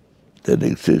than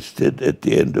existed at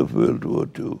the end of World War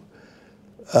II.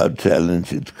 Our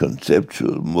challenge is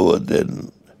conceptual more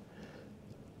than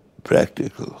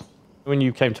practical. When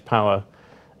you came to power,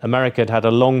 America had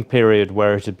a long period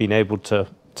where it had been able to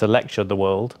lecture the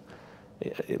world.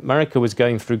 America was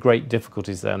going through great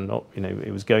difficulties then.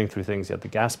 It was going through things. You had the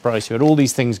gas price. You had all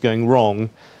these things going wrong,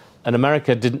 and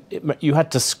America didn't. You had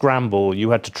to scramble.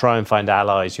 You had to try and find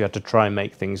allies. You had to try and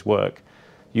make things work.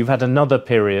 You've had another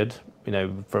period,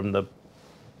 from the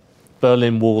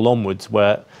Berlin Wall onwards,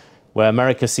 where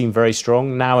America seemed very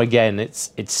strong. Now again,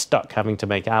 it's stuck, having to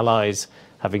make allies,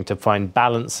 having to find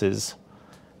balances.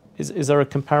 Is there a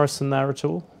comparison there at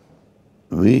all?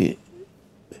 We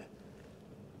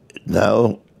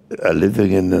now are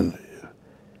living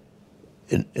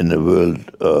in a world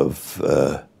of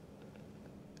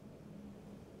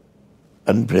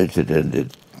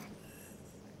unprecedented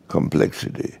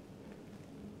complexity.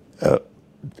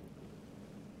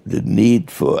 The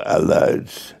need for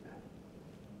allies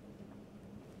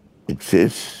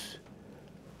exists,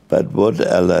 but what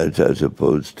allies are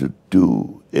supposed to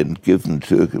do in given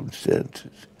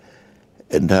circumstances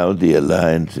and how the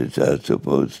alliances are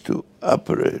supposed to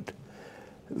operate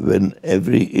when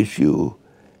every issue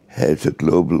has a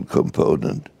global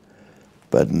component,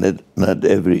 but not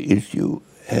every issue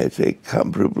has a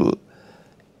comparable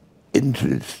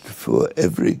interest for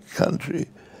every country,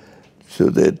 so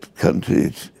that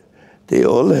countries, they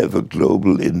all have a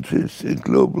global interest in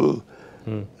global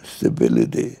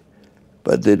stability,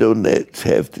 but they don't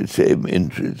have the same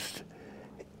interest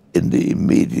in the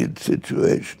immediate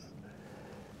situation.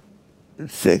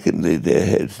 Secondly, there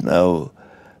has now,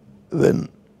 when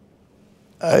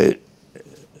I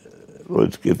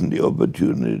was given the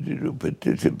opportunity to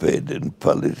participate in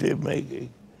policy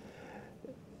making,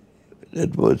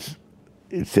 that was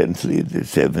essentially the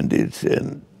 70s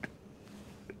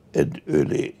and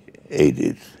early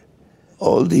 80s.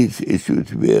 All these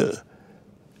issues we're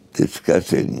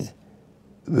discussing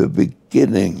were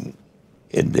beginning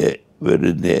were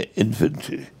in their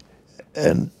infancy.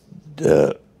 And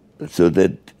so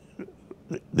that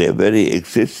their very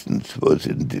existence was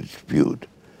in dispute.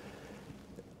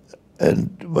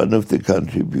 And one of the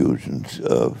contributions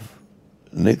of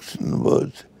Nixon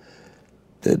was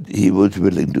that he was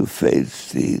willing to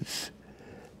face these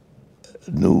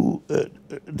new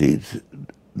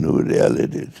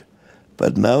realities.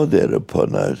 But now they're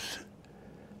upon us,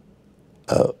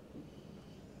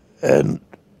 and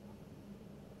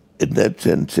in that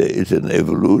sense there is an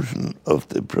evolution of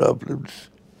the problems,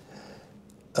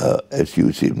 as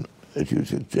you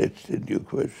suggest in your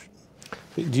question.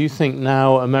 Do you think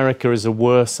now America is a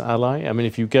worse ally? I mean,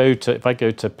 if I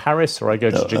go to Paris or I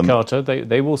go to Jakarta,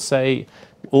 they will say,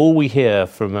 all we hear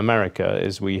from America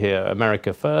is we hear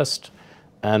America first,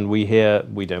 and we hear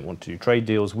we don't want to do trade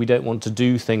deals, we don't want to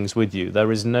do things with you.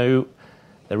 There is no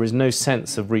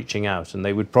sense of reaching out, and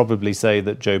they would probably say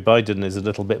that Joe Biden is a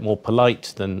little bit more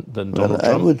polite than Donald Trump.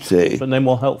 I would say, but no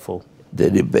more helpful. The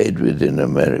debate within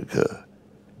America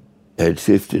had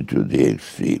shifted to the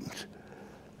extremes.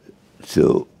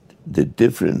 So the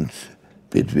difference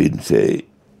between, say,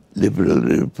 liberal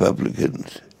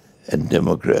Republicans and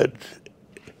Democrats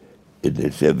in the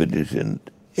 70s and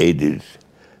 80s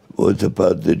was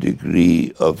about the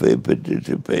degree of a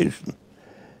participation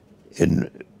in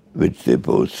which they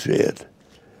both shared.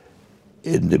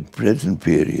 In the present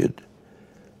period,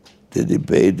 the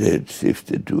debate had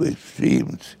shifted to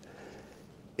extremes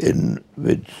in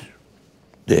which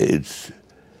there is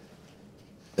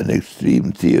an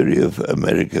extreme theory of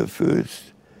America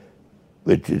first,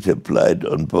 which is applied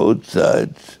on both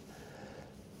sides,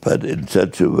 but in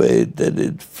such a way that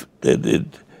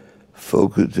it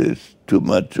focuses too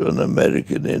much on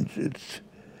American interests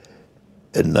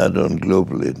and not on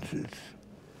global interests.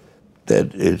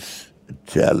 That is a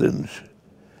challenge.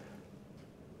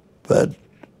 But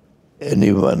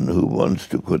anyone who wants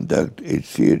to conduct a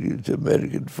serious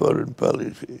American foreign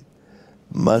policy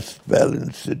must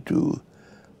balance the two,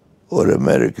 or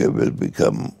America will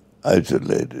become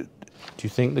isolated. Do you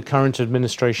think the current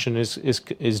administration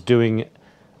is doing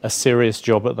a serious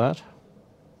job at that?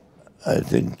 I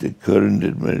think the current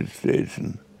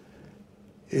administration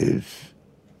is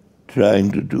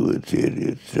trying to do a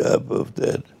serious job of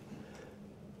that,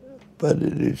 but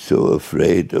it is so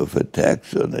afraid of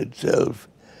attacks on itself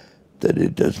that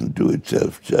it doesn't do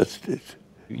itself justice.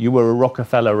 You were a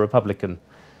Rockefeller Republican.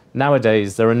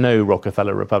 Nowadays, there are no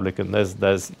Rockefeller Republicans.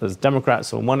 There's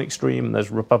Democrats on one extreme, and there's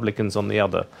Republicans on the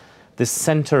other. This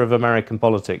center of American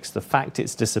politics, the fact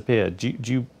it's disappeared, do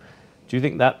you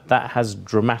think that has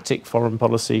dramatic foreign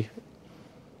policy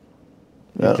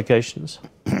implications?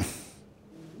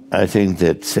 I think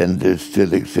that center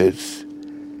still exists,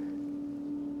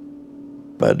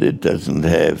 but it doesn't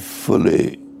have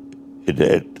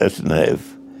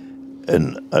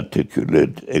an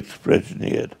articulate expression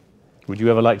yet. Would you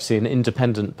ever like to see an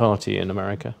independent party in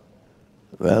America?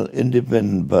 Well,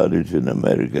 independent parties in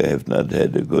America have not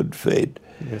had a good fate.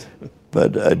 Yes.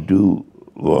 But I do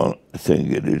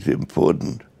think it is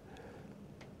important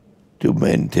to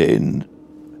maintain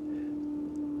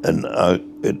an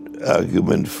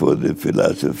argument for the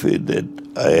philosophy that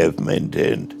I have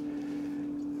maintained.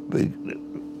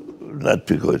 Not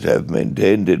because I've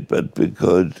maintained it, but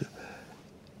because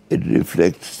it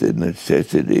reflects the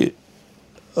necessity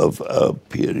of our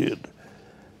period.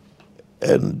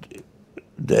 And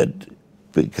that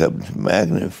becomes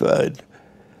magnified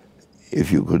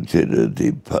if you consider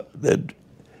that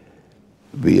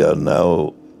we are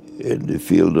now in the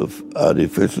field of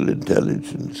artificial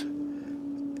intelligence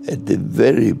at the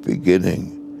very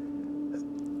beginning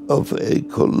of a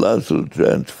colossal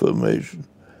transformation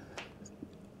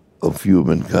of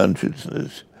human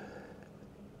consciousness,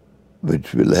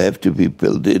 which will have to be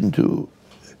built into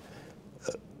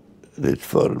this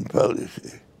foreign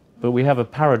policy. But we have a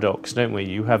paradox, don't we?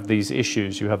 You have these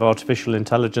issues. You have artificial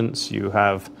intelligence, you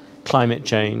have climate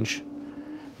change,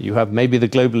 You have maybe the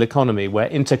global economy where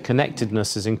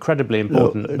interconnectedness is incredibly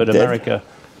important, but America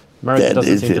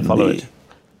doesn't seem to follow it.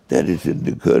 That is in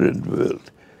the current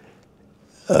world.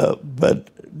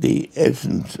 But the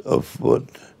essence of what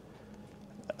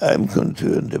I'm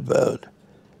concerned about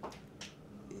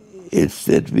is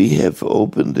that we have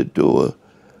opened the door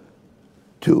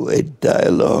to a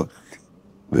dialogue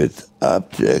with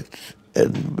objects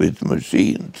and with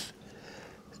machines.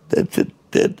 That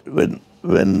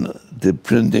when the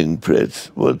printing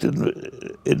press was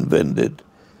invented,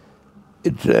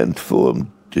 it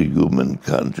transformed the human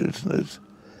consciousness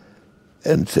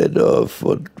and set off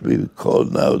what we call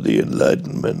now the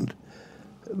Enlightenment,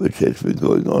 which has been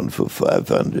going on for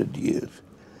 500 years.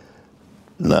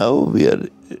 Now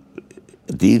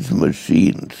these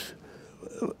machines,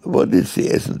 what is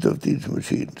the essence of these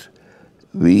machines?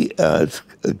 We ask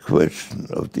a question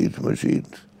of these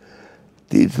machines.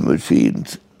 These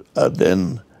machines are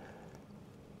then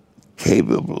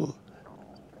capable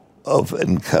of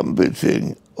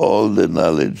encompassing all the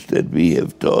knowledge that we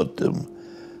have taught them,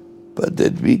 but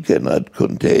that we cannot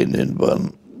contain in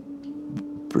one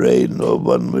brain or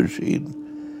one machine.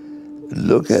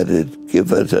 Look at it,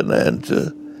 give us an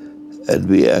answer, and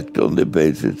we act on the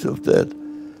basis of that.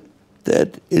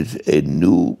 That is a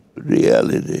new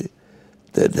reality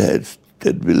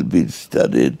that will be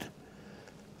studied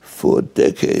for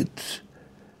decades,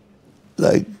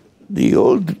 like the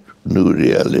old new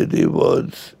reality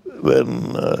was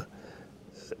when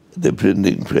the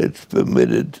printing press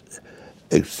permitted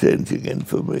exchanging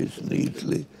information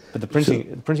easily. But the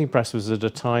printing press was at a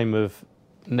time of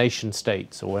nation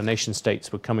states, or where nation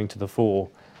states were coming to the fore,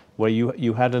 where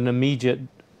you had an immediate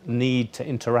need to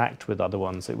interact with other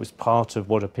ones. It was part of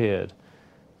what appeared.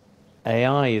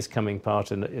 AI is coming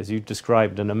part, as you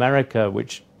described, in America,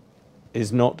 which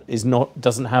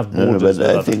doesn't have borders. No, but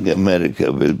I think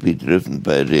America will be driven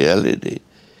by reality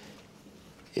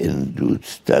into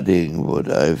studying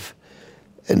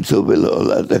and so will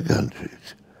all other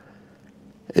countries.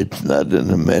 It's not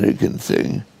an American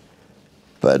thing,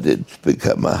 but it's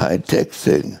become a high-tech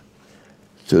thing.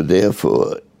 So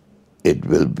therefore, it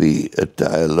will be a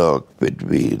dialogue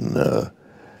between,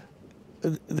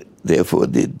 therefore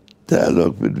the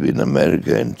dialogue between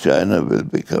America and China will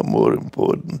become more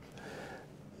important,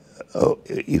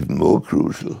 even more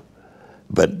crucial.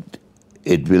 But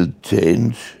it will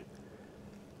change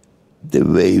the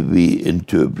way we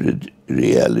interpret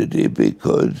reality,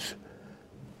 because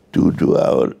due to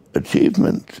our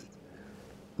achievements,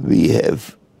 we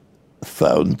have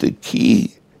found the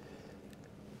key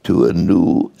to a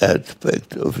new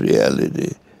aspect of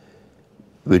reality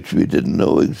which we didn't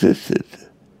know existed.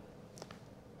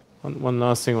 One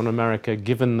last thing on America.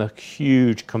 Given the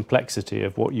huge complexity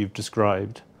of what you've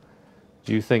described,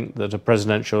 do you think that a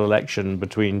presidential election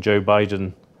between Joe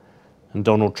Biden and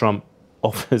Donald Trump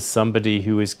offers somebody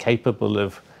who is capable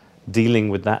of dealing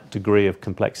with that degree of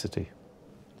complexity?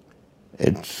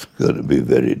 It's going to be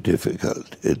very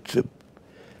difficult. It's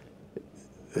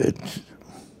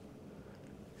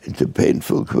a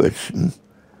painful question.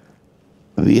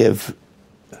 We have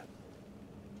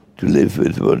to live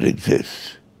with what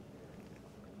exists,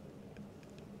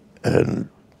 and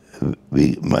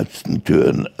we mustn't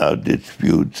turn our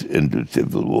disputes into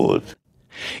civil wars.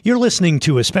 You're listening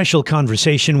to a special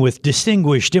conversation with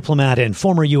distinguished diplomat and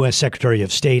former U.S. Secretary of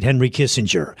State Henry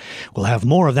Kissinger. We'll have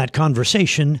more of that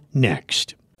conversation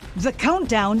next. The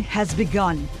countdown has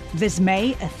begun. This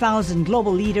May, 1,000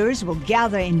 global leaders will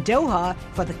gather in Doha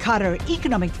for the Qatar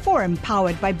Economic Forum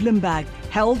powered by Bloomberg,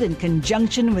 held in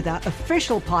conjunction with our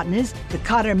official partners, the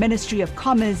Qatar Ministry of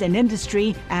Commerce and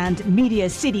Industry and Media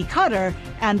City Qatar,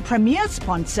 and premier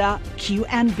sponsor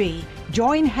QNB.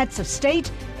 Join heads of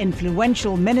state,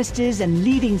 influential ministers, and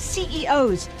leading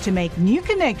CEOs to make new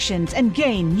connections and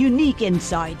gain unique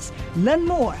insights. Learn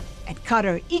more at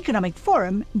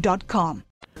QatarEconomicForum.com.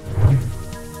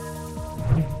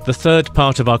 The third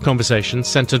part of our conversation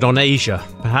centred on Asia,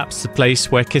 perhaps the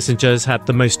place where Kissinger has had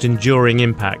the most enduring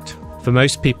impact. For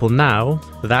most people now,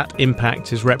 that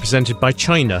impact is represented by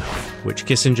China, which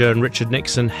Kissinger and Richard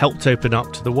Nixon helped open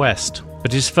up to the West.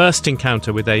 But his first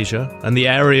encounter with Asia, and the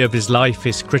area of his life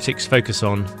his critics focus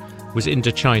on, was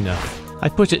Indochina. I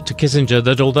put it to Kissinger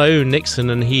that although Nixon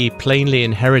and he plainly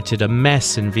inherited a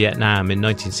mess in Vietnam in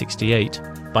 1968,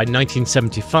 by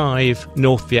 1975,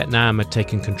 North Vietnam had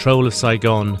taken control of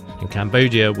Saigon, and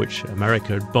Cambodia, which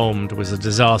America had bombed, was a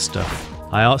disaster.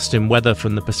 I asked him whether,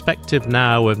 from the perspective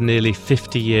now of nearly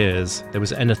 50 years, there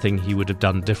was anything he would have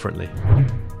done differently.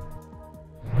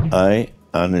 I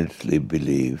honestly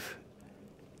believe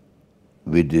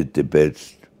we did the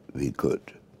best we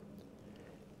could.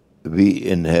 we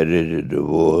inherited a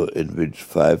war in which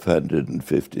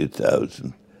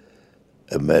 550,000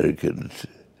 Americans,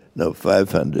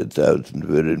 500,000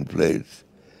 were in place,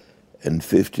 and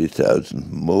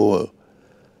 50,000 more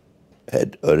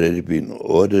had already been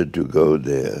ordered to go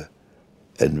there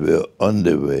and were on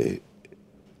the way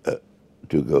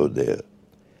to go there.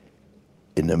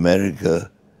 In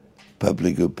America,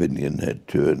 public opinion had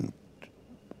turned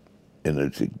in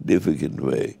a significant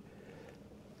way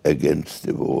against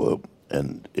the war,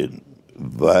 and in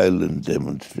violent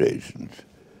demonstrations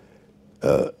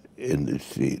in the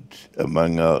streets.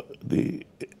 Among the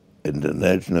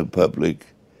international public,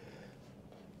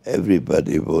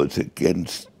 everybody was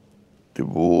against the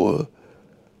war,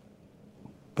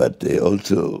 but they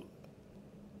also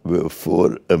were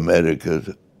for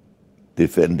America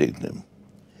defending them.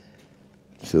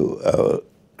 So our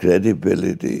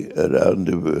credibility around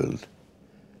the world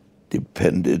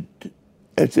depended,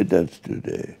 as it does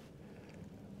today,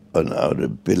 on our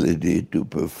ability to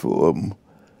perform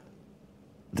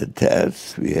the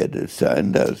tasks we had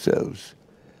assigned ourselves.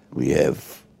 We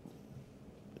have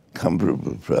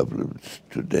comparable problems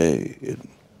today in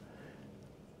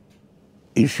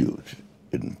issues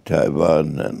in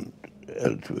Taiwan and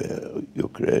elsewhere,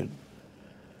 Ukraine.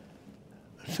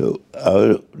 So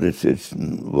our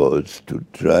decision was to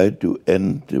try to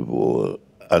end the war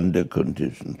under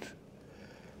conditions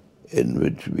in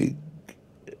which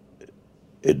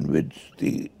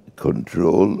the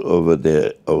control over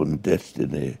their own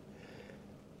destiny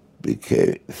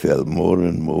fell more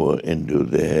and more into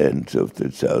the hands of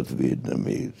the South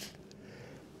Vietnamese.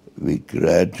 We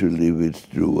gradually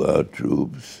withdrew our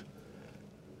troops,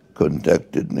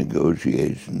 conducted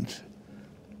negotiations,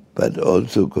 but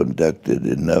also conducted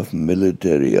enough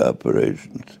military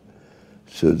operations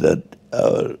so that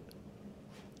our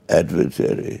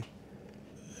adversary,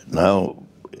 now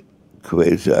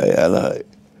quasi-ally,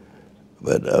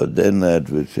 but our then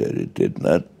adversary did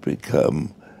not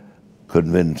become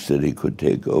convinced that he could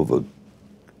take over.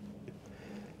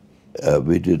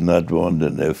 We did not want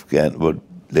what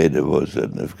later was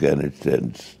an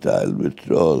Afghanistan-style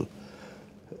withdrawal,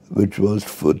 which was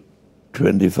for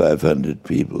 2,500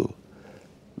 people.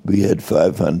 We had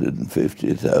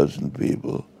 550,000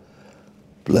 people,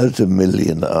 plus 1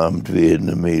 million armed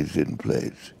Vietnamese in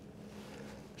place.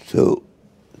 So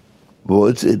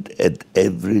was it at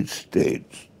every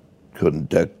stage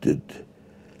conducted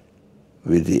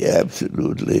with the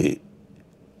absolutely,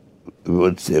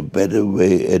 was there a better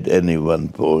way at any one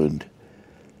point?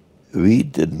 We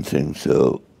didn't think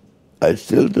so. I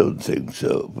still don't think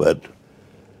so, but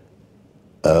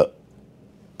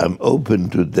I'm open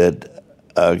to that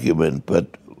argument,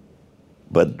 but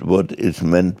what is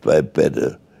meant by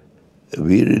better?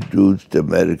 We reduced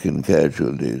American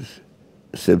casualties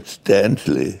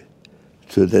substantially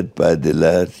so that by the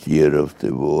last year of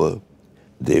the war,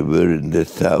 they were in the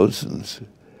thousands.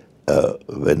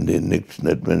 When the Nixon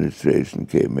administration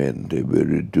came in, they were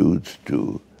reduced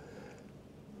to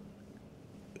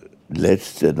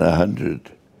less than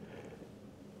 100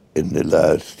 in the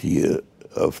last year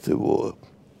of the war.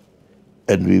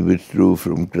 And we withdrew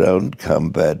from ground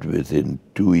combat within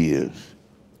 2 years.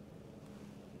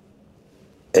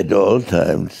 At all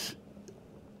times,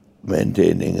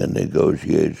 maintaining a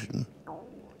negotiation.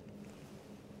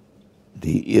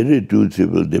 The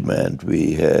irreducible demand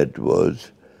we had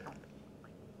was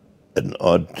an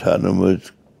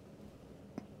autonomous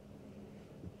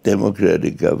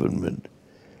democratic government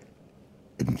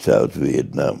in South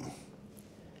Vietnam.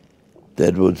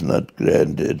 That was not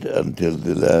granted until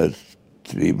the last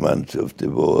 3 months of the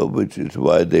war, which is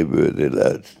why they were the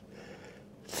last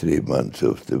 3 months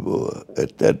of the war.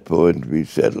 At that point, we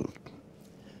settled.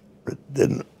 But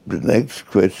then the next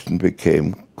question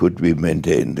became, could we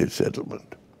maintain the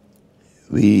settlement?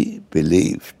 We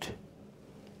believed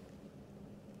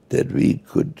that we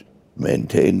could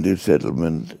maintain the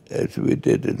settlement as we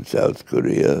did in South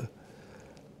Korea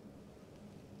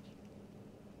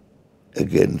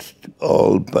against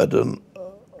all but an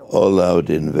all-out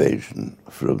invasion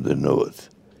from the north,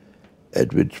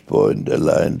 at which point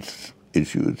alliance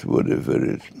issues would have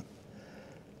arisen.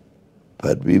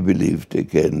 But we believed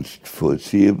against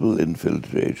foreseeable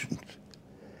infiltrations,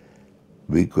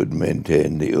 we could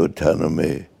maintain the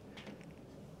autonomy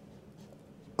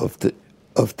of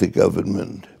the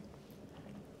government,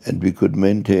 and we could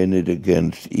maintain it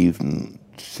against even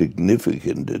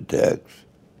significant attacks.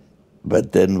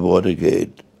 But then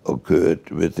Watergate occurred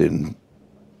within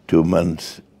 2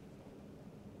 months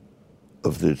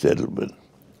of the settlement.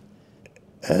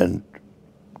 And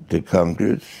the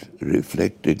Congress,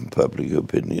 reflecting public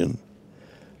opinion,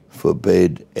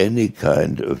 forbade any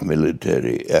kind of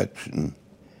military action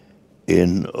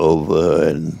in, over,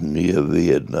 and near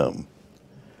Vietnam.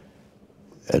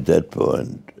 At that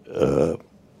point, it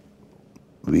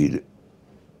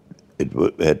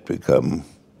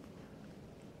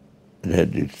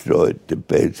had destroyed the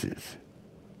bases.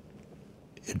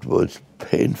 It was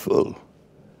painful.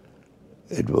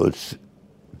 It was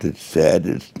the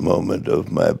saddest moment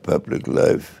of my public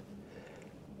life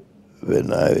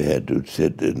when I had to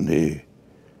sit in the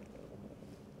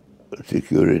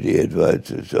security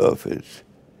advisor's office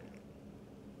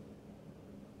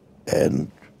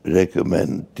and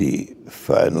recommend the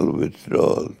final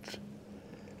withdrawals.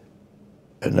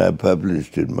 And I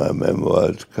published in my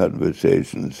memoirs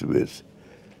conversations with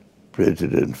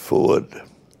President Ford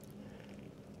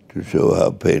to show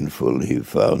how painful he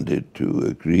found it to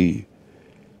agree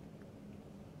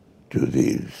to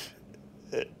these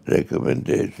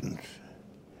recommendations.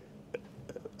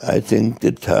 I think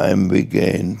the time we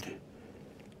gained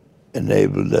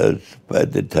enabled us. By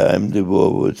the time the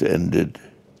war was ended,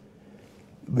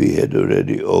 we had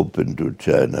already opened to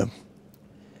China,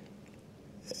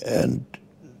 and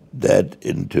that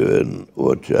in turn,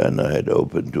 or China had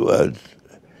opened to us,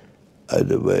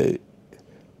 either way.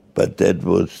 But that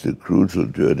was the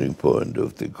crucial turning point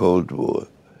of the Cold War,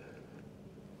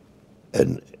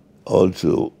 and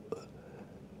also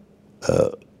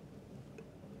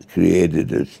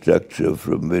created a structure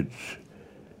from which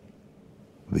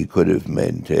we could have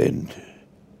maintained,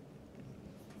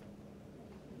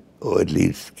 or at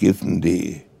least given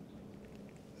the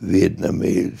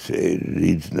Vietnamese a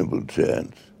reasonable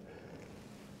chance.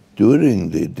 During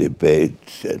the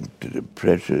debates and the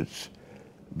pressures,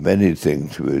 many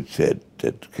things were said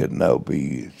that can now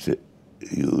be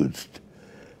used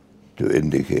to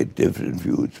indicate different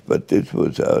views, but this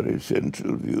was our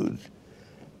essential views.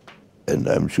 And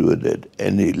I'm sure that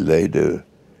any later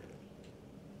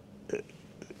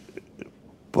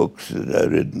books that are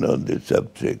written on the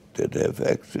subject that have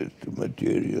access to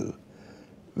material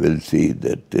will see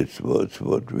that this was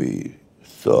what we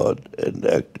thought and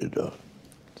acted on.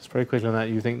 Just very quickly on that,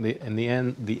 you think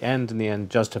the end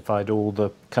justified all the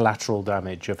collateral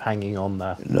damage of hanging on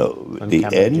there? No, the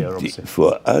end,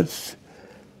 for us,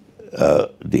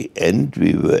 the end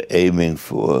we were aiming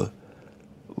for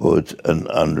was an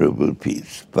honorable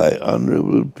peace. By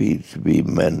honorable peace, we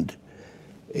meant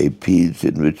a peace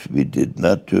in which we did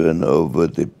not turn over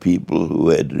the people who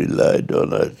had relied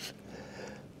on us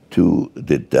to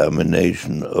the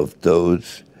domination of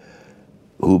those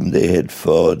whom they had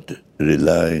fought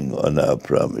relying on our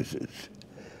promises.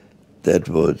 That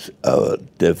was our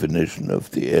definition of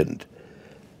the end.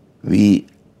 We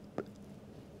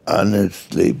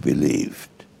honestly believed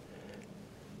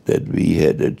that we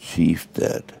had achieved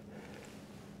that.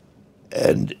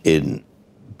 And in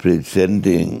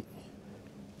presenting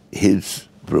his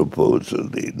proposal,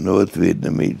 the North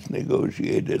Vietnamese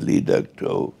negotiator Le Duc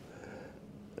Tho,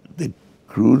 the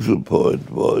crucial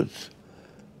point was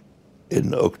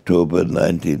in October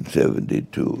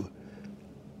 1972,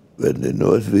 when the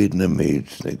North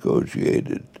Vietnamese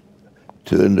negotiated,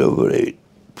 turned over a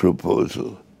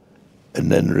proposal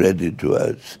and then read it to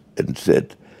us and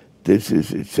said, this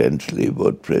is essentially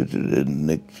what President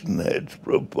Nixon had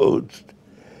proposed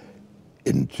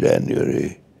in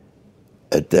January.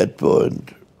 At that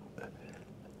point,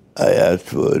 I asked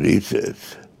for a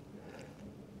recess.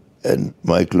 And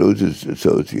my closest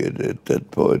associate at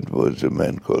that point was a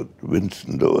man called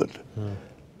Winston Lord,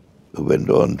 who went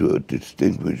on to a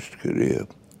distinguished career.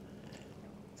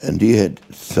 And he had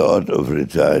thought of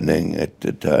resigning at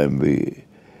the time we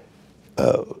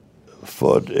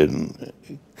fought in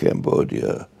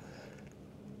Cambodia.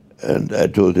 And I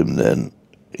told him then,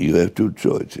 you have two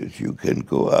choices. You can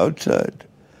go outside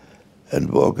and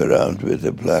walk around with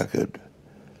a placard,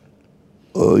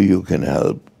 or you can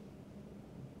help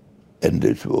end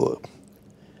this war.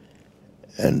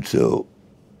 And so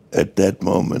at that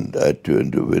moment, I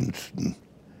turned to Winston,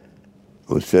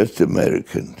 who was just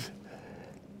Americans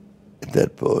at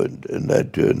that point, and I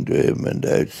turned to him and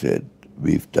I said,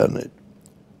 we've done it.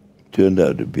 Turned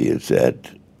out to be a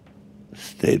sad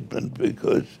statement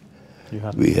because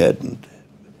we hadn't,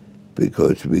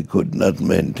 because we could not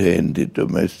maintain the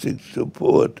domestic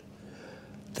support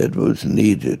that was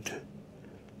needed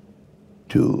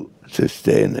to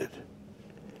sustain it.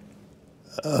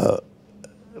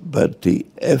 But the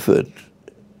effort,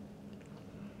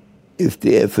 if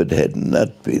the effort had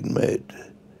not been made,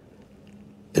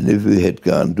 and if we had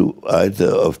gone to either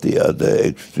of the other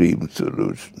extreme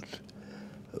solutions,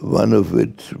 one of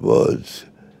which was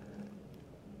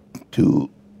to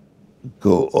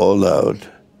go all out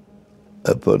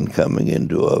upon coming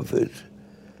into office,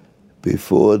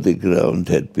 before the ground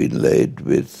had been laid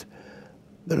with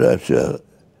Russia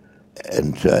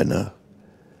and China,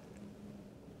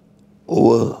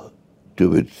 or to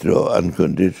withdraw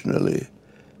unconditionally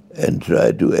and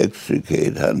try to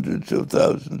extricate hundreds of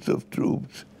thousands of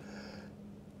troops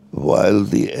while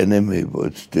the enemy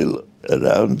was still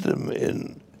around them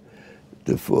in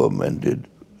the form, and the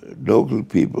local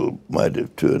people might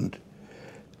have turned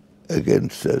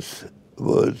against us,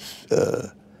 was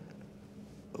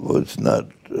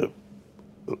not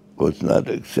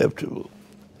acceptable.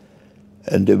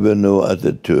 And there were no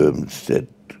other terms that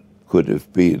could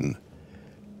have been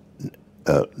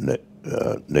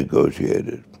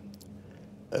negotiated.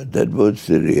 That was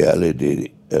the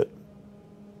reality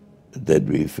that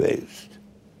we faced.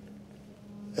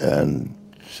 And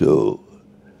so,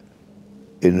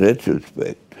 in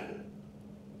retrospect,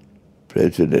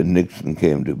 President Nixon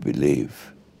came to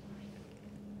believe,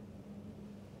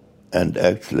 and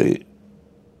actually,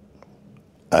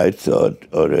 I thought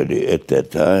already at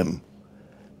that time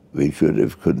we should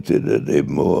have considered a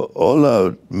more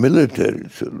all-out military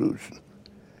solution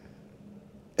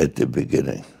at the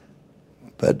beginning.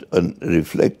 But on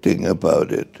reflecting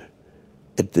about it,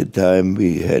 at the time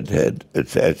we had had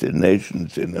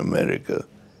assassinations in America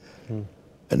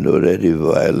and already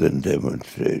violent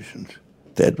demonstrations.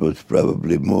 That was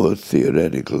probably more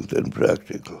theoretical than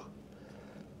practical.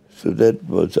 So that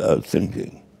was our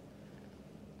thinking.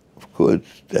 Of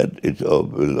course, that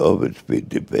will always be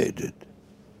debated.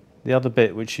 The other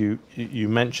bit which you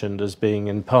mentioned as being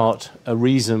in part a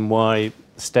reason why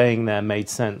staying there made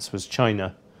sense was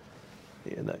China.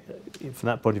 From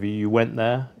that point of view, you went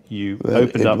there, you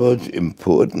opened up. It was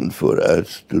important for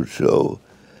us to show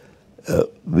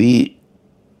we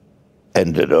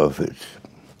entered office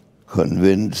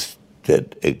convinced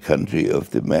that a country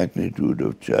of the magnitude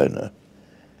of China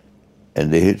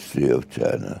and the history of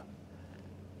China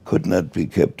could not be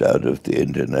kept out of the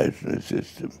international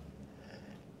system,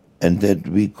 and that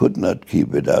we could not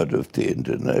keep it out of the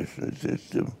international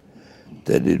system,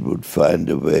 that it would find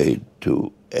a way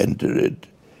to enter it.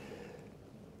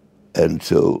 And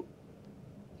so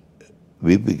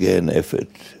we began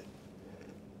efforts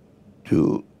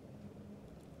to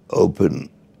open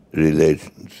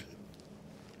relations.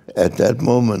 At that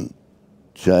moment,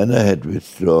 China had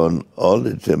withdrawn all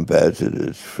its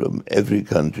ambassadors from every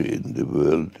country in the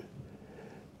world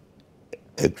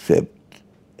except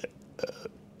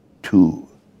two,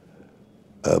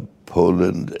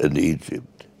 Poland and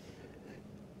Egypt.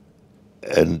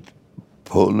 And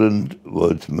Poland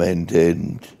was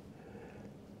maintained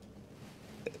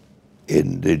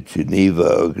in the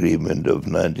Geneva Agreement of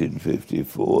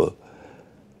 1954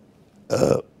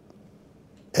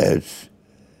 as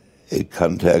a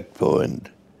contact point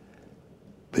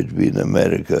between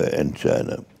America and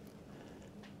China.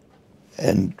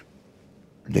 And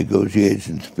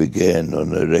negotiations began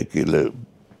on a regular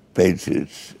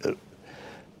basis,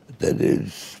 that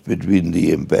is, between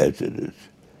the ambassadors.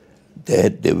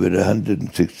 There were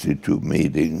 162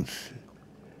 meetings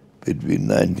between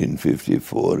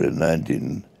 1954 and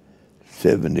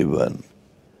 1971.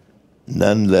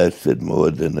 None lasted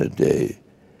more than a day,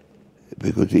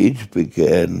 because each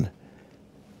began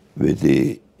with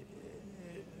the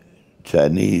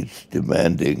Chinese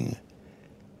demanding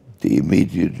the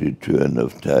immediate return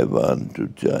of Taiwan to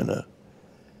China,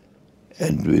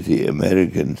 and with the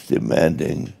Americans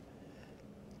demanding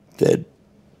that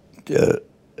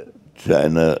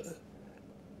China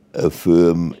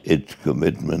affirm its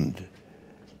commitment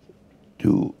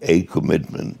to a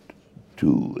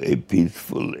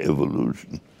peaceful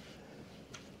evolution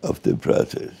of the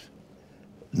process.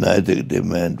 Neither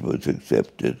demand was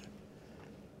accepted,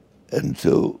 and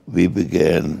so we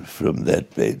began from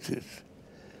that basis,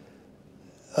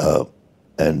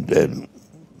 and then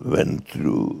went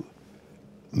through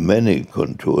many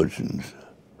contortions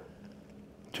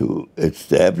to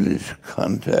establish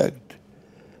contact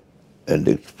and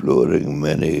exploring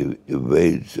many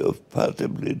ways of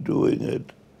possibly doing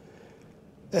it,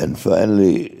 and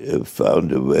finally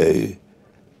found a way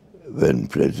when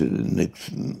President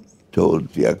Nixon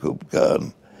told Yaqub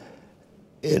Khan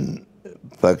in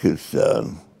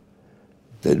Pakistan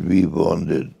that we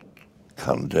wanted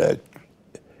contact,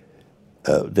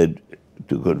 that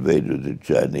to convey to the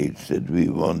Chinese that we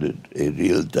wanted a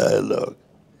real dialogue.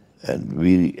 And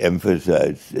we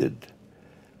emphasized it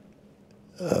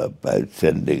by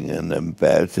sending an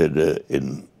ambassador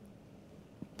in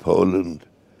Poland,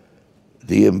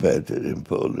 the ambassador in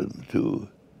Poland, to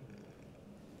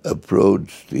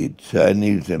approach the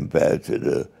Chinese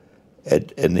ambassador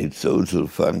at any social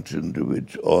function to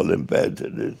which all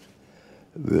ambassadors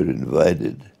were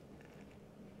invited,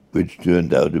 which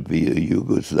turned out to be a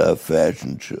Yugoslav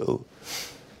fashion show,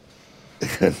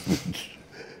 which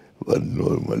one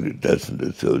normally doesn't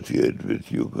associate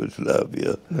with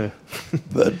Yugoslavia. No.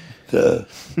 But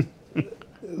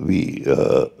we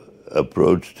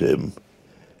approached him,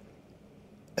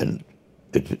 and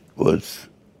it was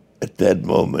at that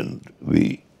moment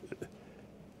the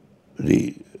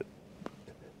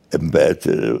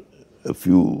ambassador a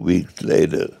few weeks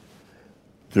later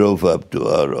drove up to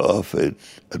our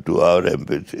office, to our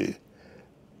embassy,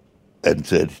 and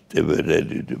said they were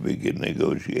ready to begin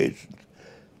negotiations.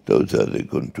 Those are the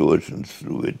contortions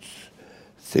through which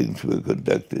things were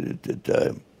conducted at the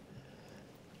time.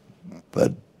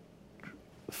 But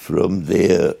from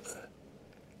there,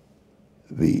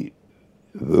 we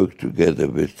worked together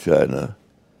with China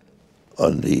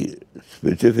on the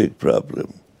specific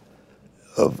problem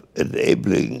of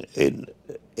enabling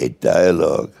a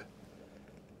dialogue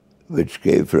which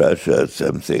gave Russia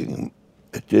something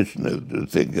additional to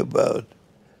think about,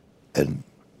 and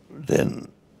then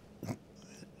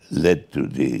led to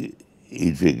the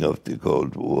easing of the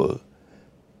Cold War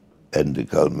and the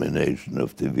culmination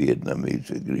of the Vietnamese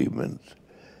agreements,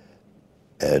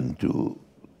 and to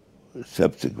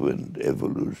subsequent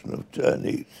evolution of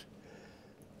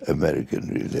Chinese-American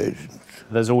relations.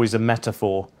 There's always a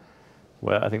metaphor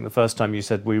where I think the first time you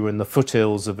said we were in the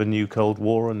foothills of a new Cold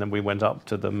War, and then we went up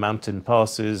to the mountain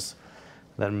passes,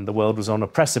 then the world was on a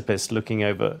precipice looking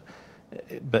over.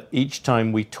 But each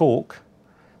time we talk,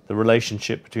 the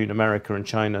relationship between America and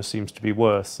China seems to be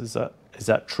worse. Is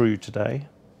that true today?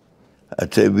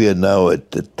 I'd say we are now at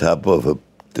the top of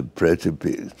the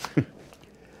precipice.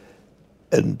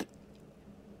 And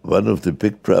one of the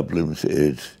big problems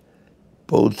is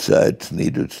both sides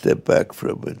need to step back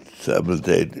from it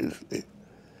simultaneously.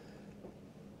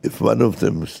 If one of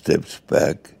them steps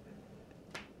back,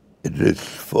 it risks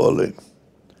falling.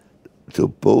 So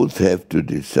both have to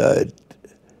decide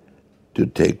to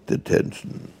take the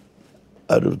tension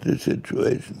out of the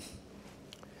situation.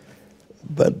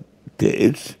 But there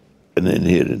is an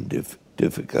inherent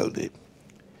difficulty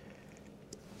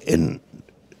in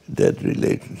that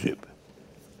relationship.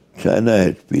 China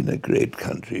has been a great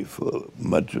country for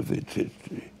much of its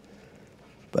history,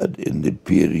 but in the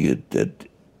period that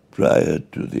prior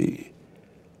to the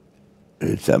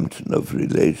resumption of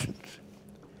relations,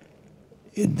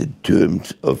 in the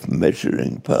terms of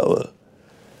measuring power,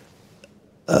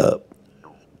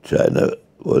 China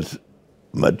was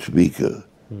much weaker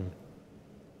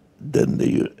than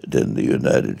the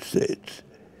United States.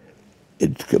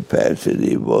 Its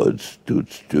capacity was to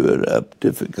stir up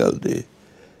difficulty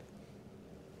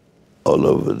all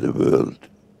over the world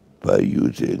by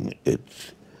using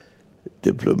its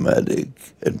diplomatic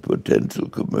and potential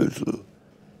commercial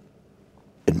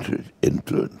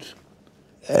influence.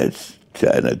 As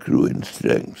China grew in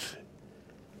strength,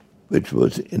 which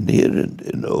was inherent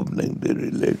in opening the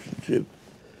relationship,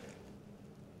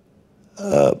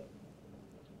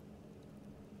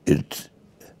 it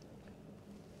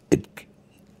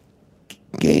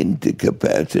gained the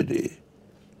capacity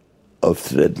of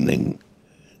threatening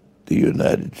the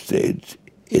United States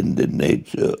in the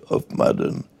nature of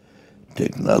modern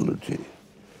technology.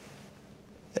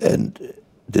 And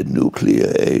the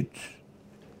nuclear age,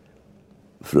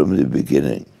 from the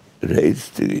beginning,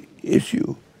 raised the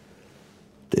issue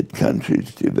that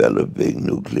countries developing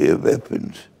nuclear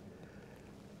weapons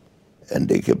and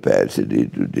the capacity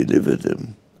to deliver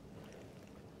them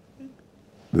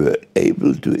were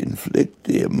able to inflict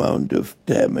the amount of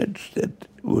damage that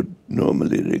would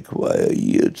normally require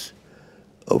years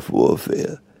of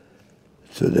warfare,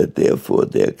 so that therefore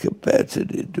their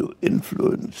capacity to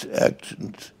influence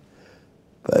actions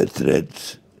by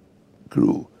threats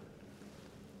grew.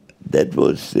 That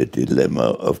was the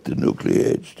dilemma of the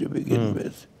nuclear age to begin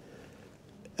with.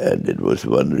 And it was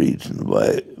one reason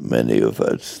why many of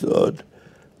us thought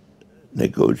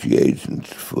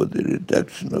negotiations for the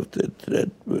reduction of that threat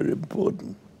were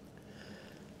important.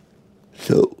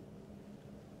 So,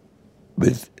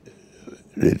 with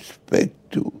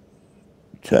respect to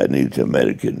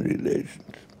Chinese-American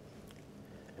relations,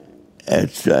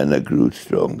 as China grew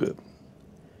stronger,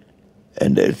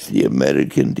 and as the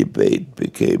American debate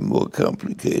became more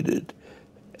complicated,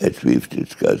 as we've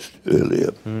discussed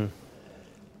earlier,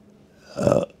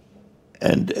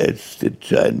 and as the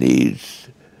Chinese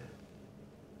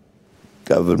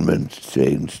governments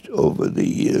changed over the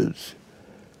years,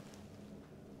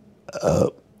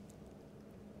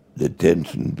 the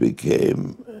tension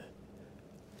became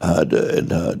harder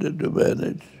and harder to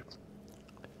manage.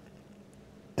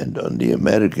 And on the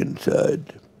American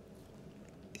side,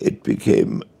 it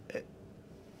became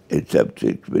a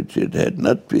subject which it had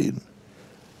not been,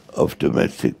 of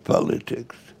domestic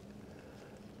politics,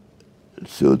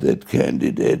 so that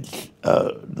candidates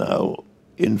are now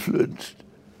influenced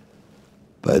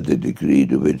by the degree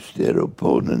to which their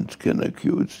opponents can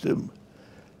accuse them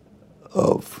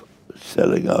of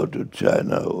selling out to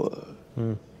China.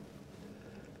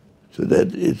 So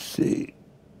that is the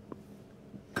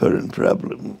current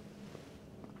problem.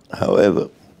 However,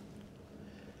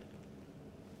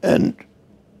 and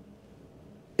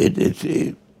it is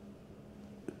a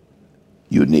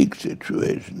unique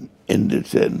situation in the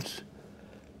sense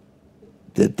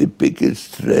that the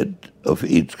biggest threat of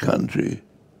each country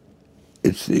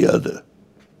is the other.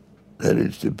 That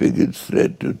is, the biggest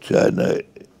threat to China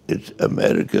is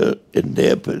America in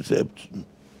their perception.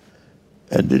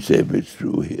 And the same is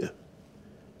true here.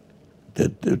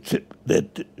 That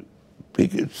the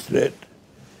biggest threat.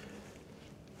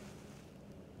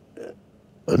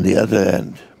 On the other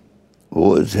hand,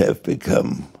 wars have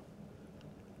become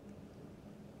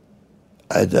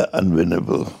either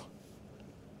unwinnable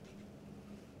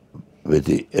with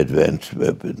the advanced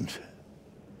weapons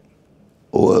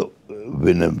or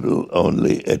winnable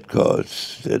only at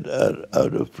costs that are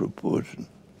out of proportion.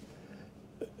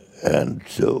 And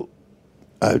so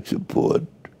I support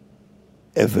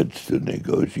efforts to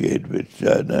negotiate with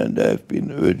China, and I've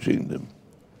been urging them.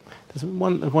 There's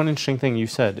one interesting thing you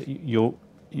said. You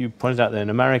pointed out that in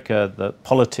America, the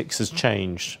politics has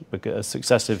changed because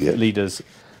successive leaders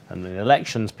and in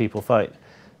elections people fight.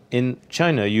 In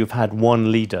China, you've had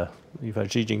one leader. You've had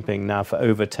Xi Jinping now for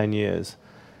over 10 years.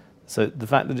 So the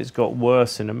fact that it's got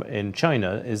worse in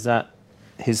China, is that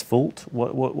his fault?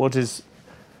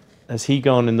 Has he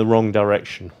gone in the wrong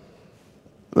direction?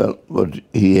 Well, what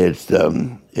he has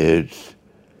done is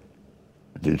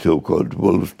the so-called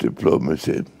wolf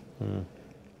diplomacy,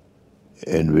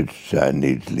 in which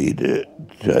Chinese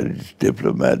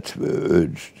diplomats were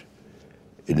urged,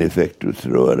 in effect, to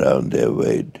throw around their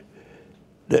weight.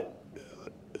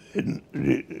 In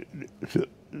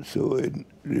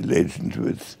relations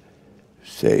with,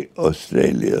 say,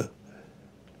 Australia,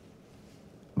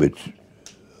 which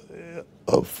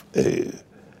of a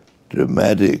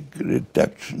dramatic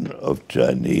reduction of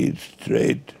Chinese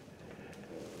trade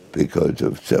because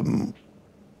of some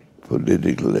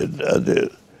political and other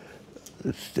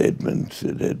statements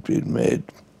that had been made.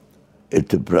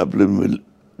 It's a problem a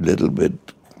little bit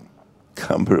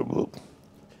comparable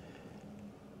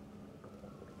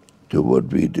to what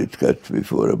we discussed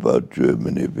before about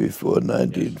Germany before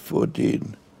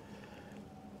 1914,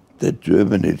 that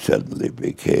Germany suddenly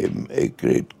became a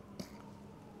great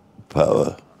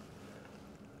power.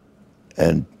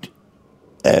 And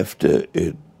after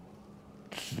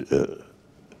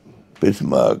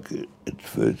Bismarck, its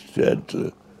first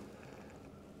chancellor,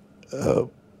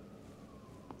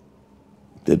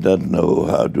 did not know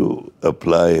how to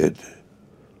apply it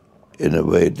in a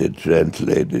way that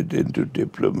translated into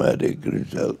diplomatic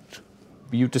results.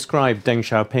 You described Deng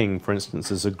Xiaoping, for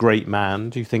instance, as a great man.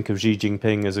 Do you think of Xi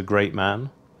Jinping as a great man?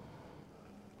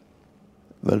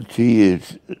 Well,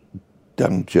 Deng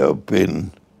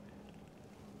Xiaoping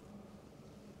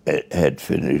had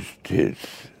finished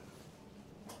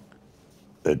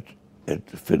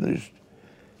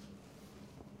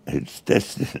his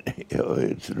destiny or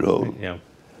his role. Yeah.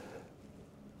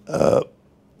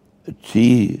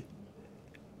 Xi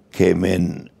came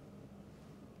in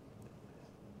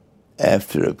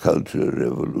after a cultural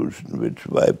revolution which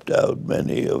wiped out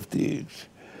many of the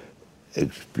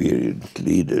experienced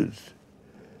leaders.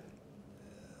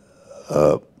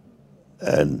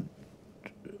 And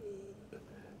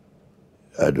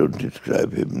I don't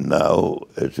describe him now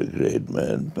as a great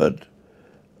man, but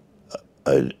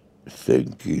I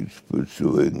think he's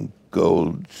pursuing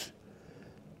goals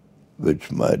which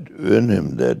might earn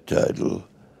him that title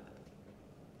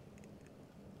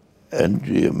and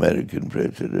the American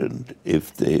president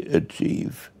if they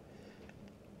achieve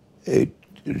a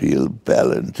real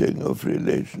balancing of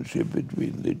relationship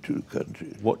between the two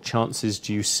countries. What chances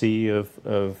do you see of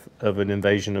an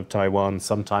invasion of Taiwan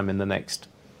sometime in the next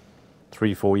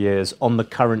 3-4 years on the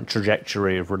current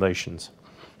trajectory of relations?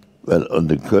 Well, on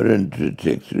the current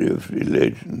trajectory of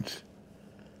relations,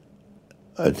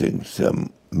 I think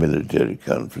some military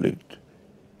conflict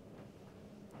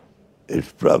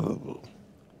is probable.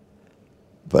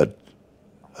 But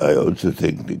I also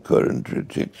think the current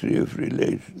trajectory of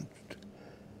relations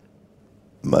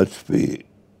must be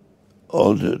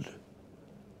altered.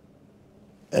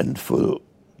 And for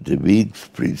the weeks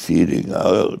preceding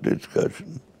our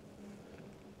discussion,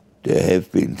 there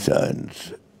have been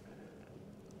signs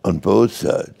on both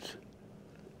sides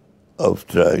of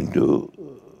trying to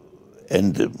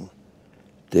end them.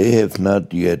 They have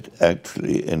not yet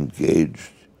actually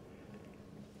engaged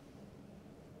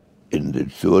in the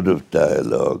sort of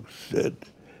dialogues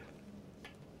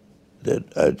that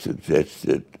I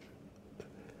suggested,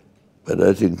 but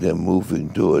I think they're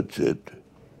moving towards it.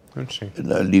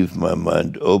 And I leave my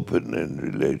mind open in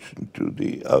relation to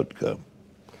the outcome.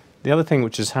 The other thing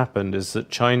which has happened is that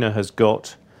China has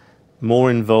got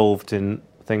more involved in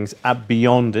things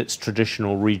beyond its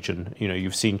traditional region. You know,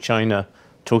 you've seen China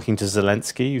talking to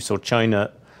Zelensky. You saw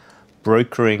China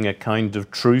brokering a kind of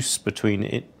truce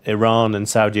between Iran and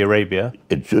Saudi Arabia.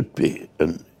 It should be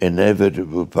an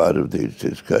inevitable part of these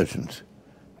discussions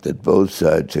that both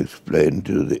sides explain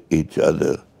to each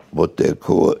other what their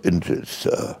core interests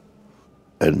are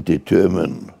and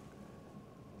determine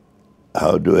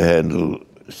how to handle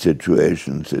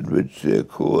situations in which their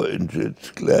core interests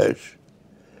clash.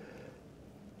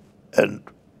 And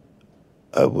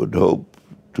I would hope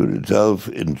to resolve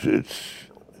interests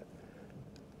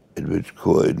in which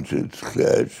core interests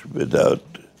clash without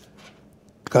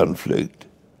conflict,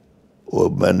 or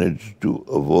manage to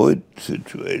avoid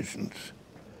situations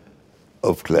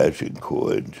of clashing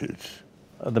core interests.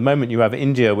 At the moment you have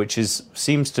India, which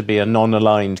seems to be a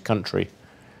non-aligned country.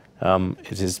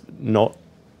 It is not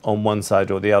on one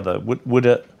side or the other. Would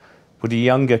a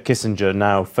younger Kissinger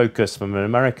now focus from an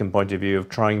American point of view of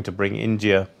trying to bring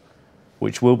India,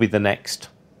 which will be the next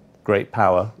great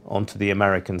power, onto the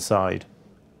American side?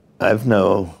 I've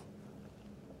not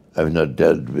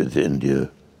dealt with India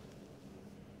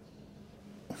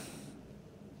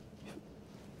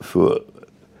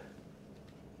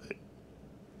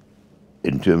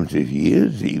in terms of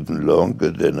years, even longer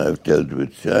than I've dealt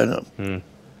with China.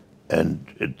 And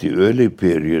at the early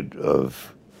period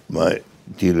of my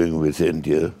dealing with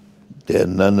India, their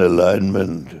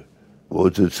non-alignment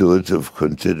was a source of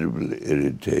considerable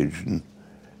irritation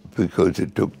because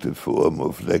it took the form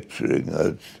of lecturing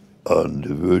us on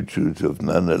the virtues of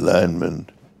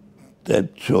non-alignment.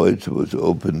 That choice was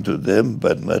open to them,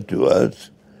 but not to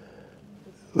us.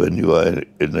 When you are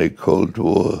in a Cold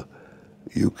War,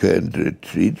 you can't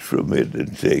retreat from it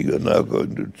and say you're now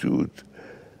going to choose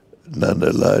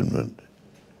non-alignment.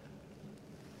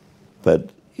 But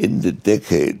in the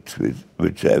decades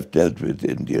which I've dealt with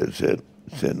India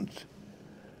since,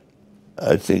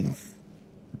 I think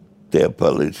their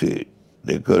policy,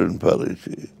 their current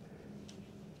policy,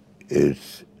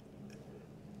 is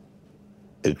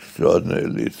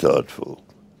extraordinarily thoughtful.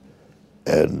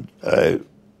 And I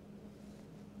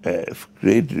have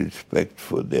great respect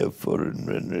for their foreign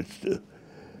minister,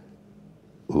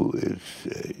 who is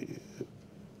a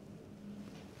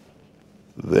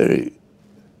very,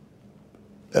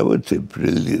 I would say,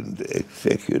 brilliant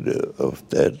executor of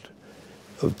that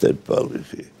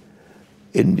policy.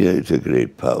 India is a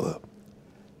great power,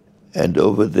 and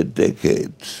over the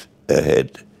decades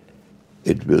ahead,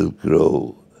 it will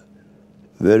grow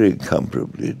very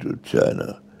comparably to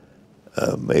China.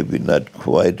 Maybe not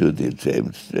quite to the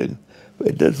same strength, but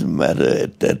it doesn't matter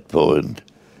at that point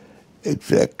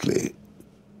exactly.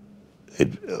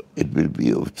 It will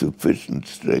be of sufficient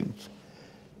strength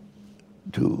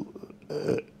to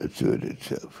assert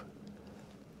itself.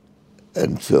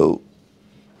 And so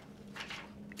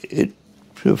it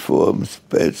performs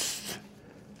best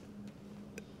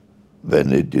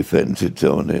when it defends its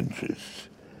own interests,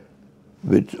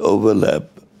 which overlap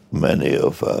many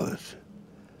of ours.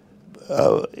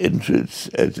 Our interests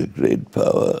as a great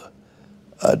power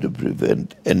are to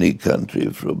prevent any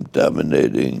country from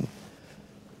dominating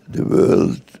the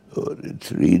world or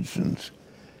its regions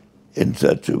in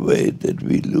such a way that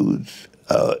we lose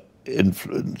our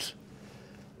influence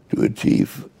to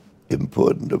achieve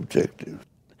important objectives.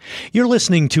 You're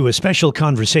listening to a special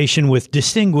conversation with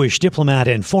distinguished diplomat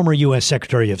and former U.S.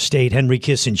 Secretary of State Henry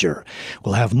Kissinger.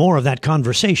 We'll have more of that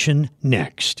conversation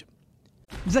next.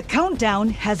 The countdown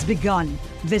has begun.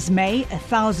 This May,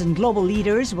 1,000 global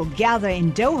leaders will gather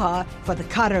in Doha for the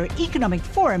Qatar Economic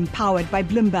Forum powered by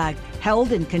Bloomberg,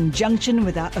 held in conjunction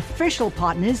with our official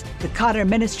partners, the Qatar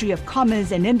Ministry of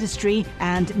Commerce and Industry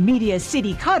and Media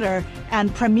City Qatar,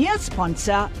 and premier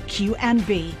sponsor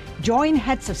QNB. Join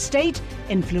heads of state,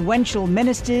 influential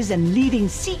ministers, and leading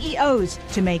CEOs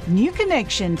to make new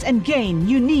connections and gain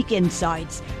unique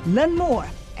insights. Learn more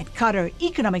at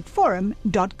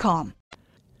QatarEconomicForum.com.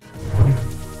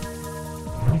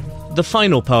 The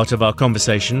final part of our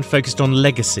conversation focused on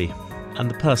legacy and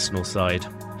the personal side.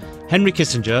 Henry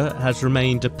Kissinger has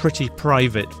remained a pretty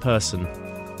private person.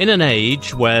 In an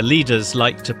age where leaders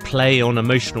like to play on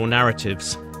emotional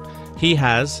narratives, he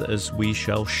has, as we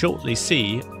shall shortly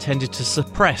see, tended to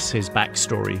suppress his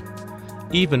backstory.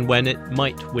 even when it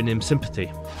might win him sympathy.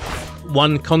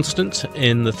 One constant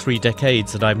in the 3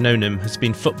 decades that I've known him has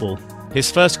been football. His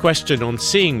first question on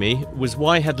seeing me was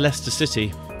why had Leicester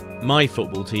City, my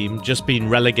football team, just been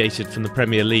relegated from the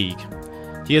Premier League.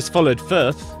 He has followed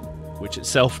Fürth, which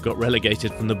itself got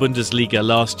relegated from the Bundesliga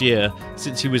last year,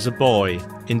 since he was a boy.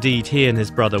 Indeed, he and his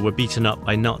brother were beaten up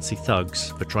by Nazi thugs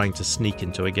for trying to sneak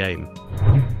into a game.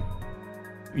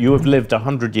 You have lived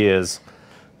 100 years,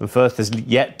 and Fürth is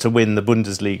yet to win the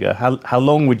Bundesliga. How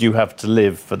long would you have to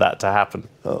live for that to happen?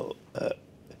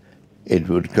 It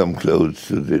would come close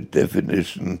to the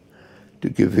definition, to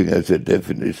giving us a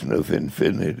definition of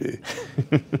infinity.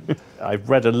 I've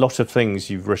read a lot of things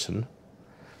you've written,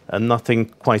 and nothing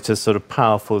quite as sort of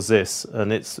powerful as this.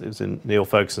 And it was in Neil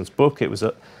Ferguson's book. It was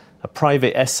a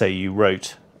private essay you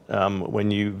wrote when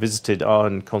you visited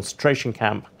Arnhem concentration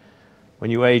camp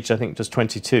when you were aged, I think, just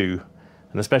 22.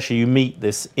 And especially you meet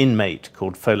this inmate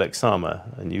called Folek Sama,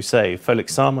 and you say, Folek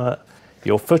Sama,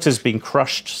 your foot has been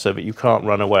crushed so that you can't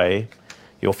run away.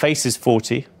 Your face is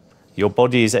 40. Your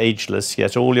body is ageless,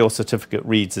 yet all your certificate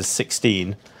reads as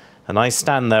 16. And I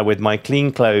stand there with my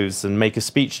clean clothes and make a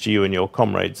speech to you and your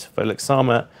comrades. Folek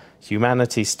Sama,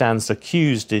 humanity stands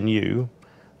accused in you.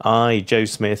 I, Joe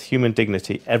Smith, human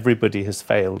dignity, everybody has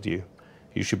failed you.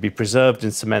 You should be preserved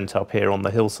in cement up here on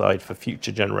the hillside for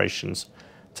future generations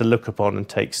to look upon and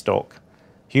take stock.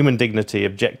 Human dignity,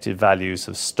 objective values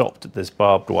have stopped at this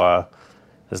barbed wire.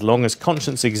 As long as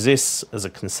conscience exists as a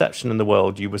conception in the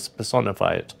world, you must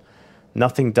personify it.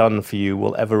 Nothing done for you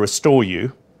will ever restore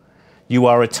you. You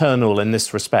are eternal in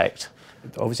this respect.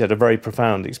 Obviously had a very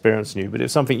profound experience in you, but it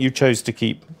was something you chose to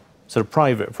keep sort of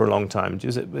private for a long time. Do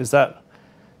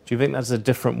you think that's a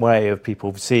different way of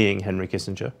people seeing Henry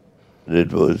Kissinger?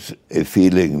 It was a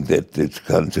feeling that this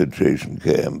concentration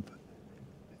camp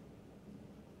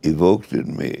evoked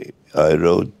in me. I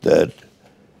wrote that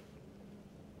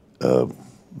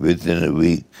within a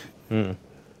week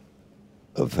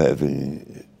of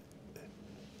having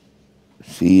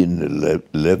seen a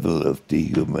level of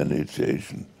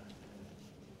dehumanization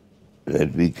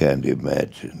that we can't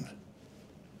imagine,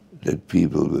 that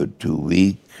people were too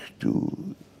weak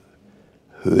to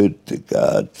hurt the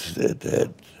guards that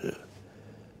had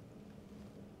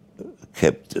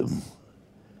kept them.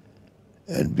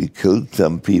 And we killed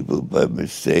some people by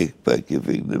mistake by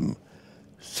giving them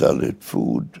solid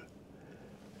food.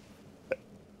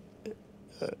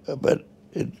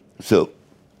 So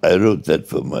I wrote that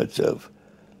for myself.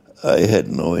 I had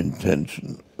no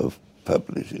intention of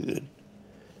publishing it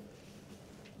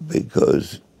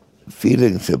because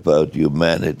feelings about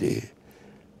humanity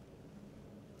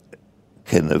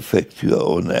can affect your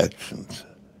own actions.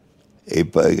 A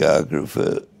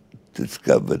biographer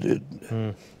discovered it,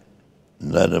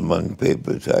 not among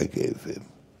papers I gave him,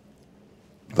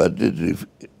 but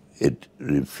it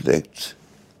reflects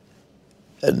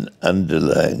an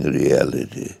underlying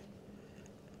reality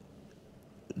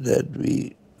that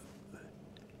we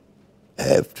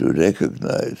have to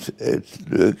recognize as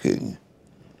lurking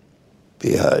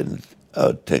behind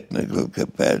our technical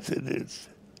capacities,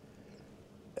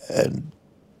 and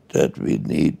that we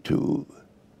need to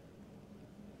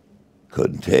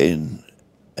contain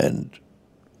and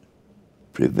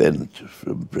prevent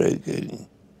from breaking,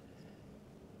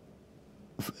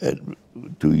 and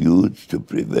to use to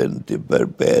prevent the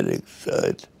barbaric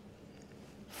side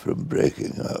from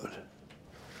breaking out.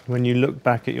 When you look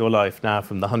back at your life now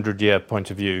from the 100-year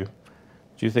point of view,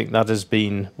 do you think that has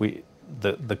been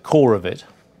the core of it,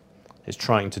 is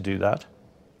trying to do that?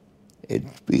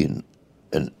 It's been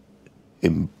an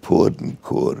important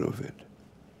core of it,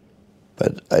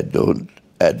 but I don't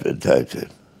advertise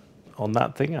it. On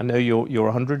that thing, I know you're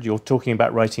 100, you're talking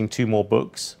about writing 2 more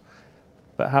books,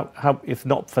 but how, if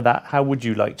not for that, how would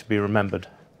you like to be remembered?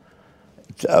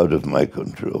 It's out of my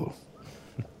control.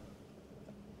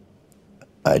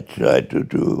 I try to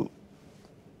do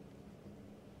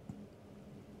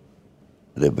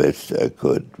the best I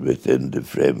could within the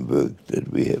framework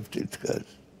that we have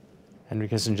discussed. Henry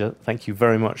Kissinger, thank you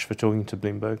very much for talking to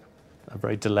Bloomberg. A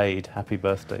very delayed happy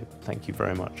birthday. Thank you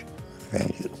very much.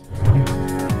 Thank you.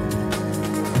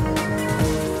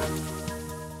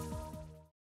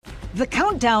 The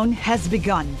countdown has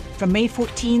begun. From May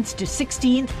 14th to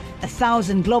 16th,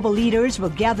 1,000 global leaders will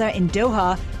gather in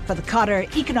Doha for the Qatar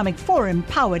Economic Forum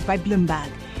powered by Bloomberg.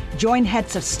 Join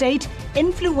heads of state,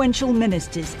 influential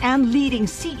ministers, and leading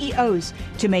CEOs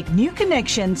to make new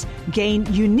connections, gain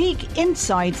unique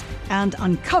insights, and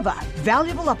uncover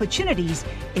valuable opportunities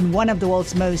in one of the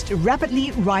world's most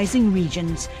rapidly rising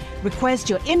regions. Request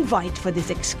your invite for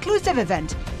this exclusive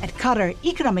event at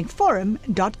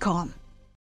QatarEconomicForum.com.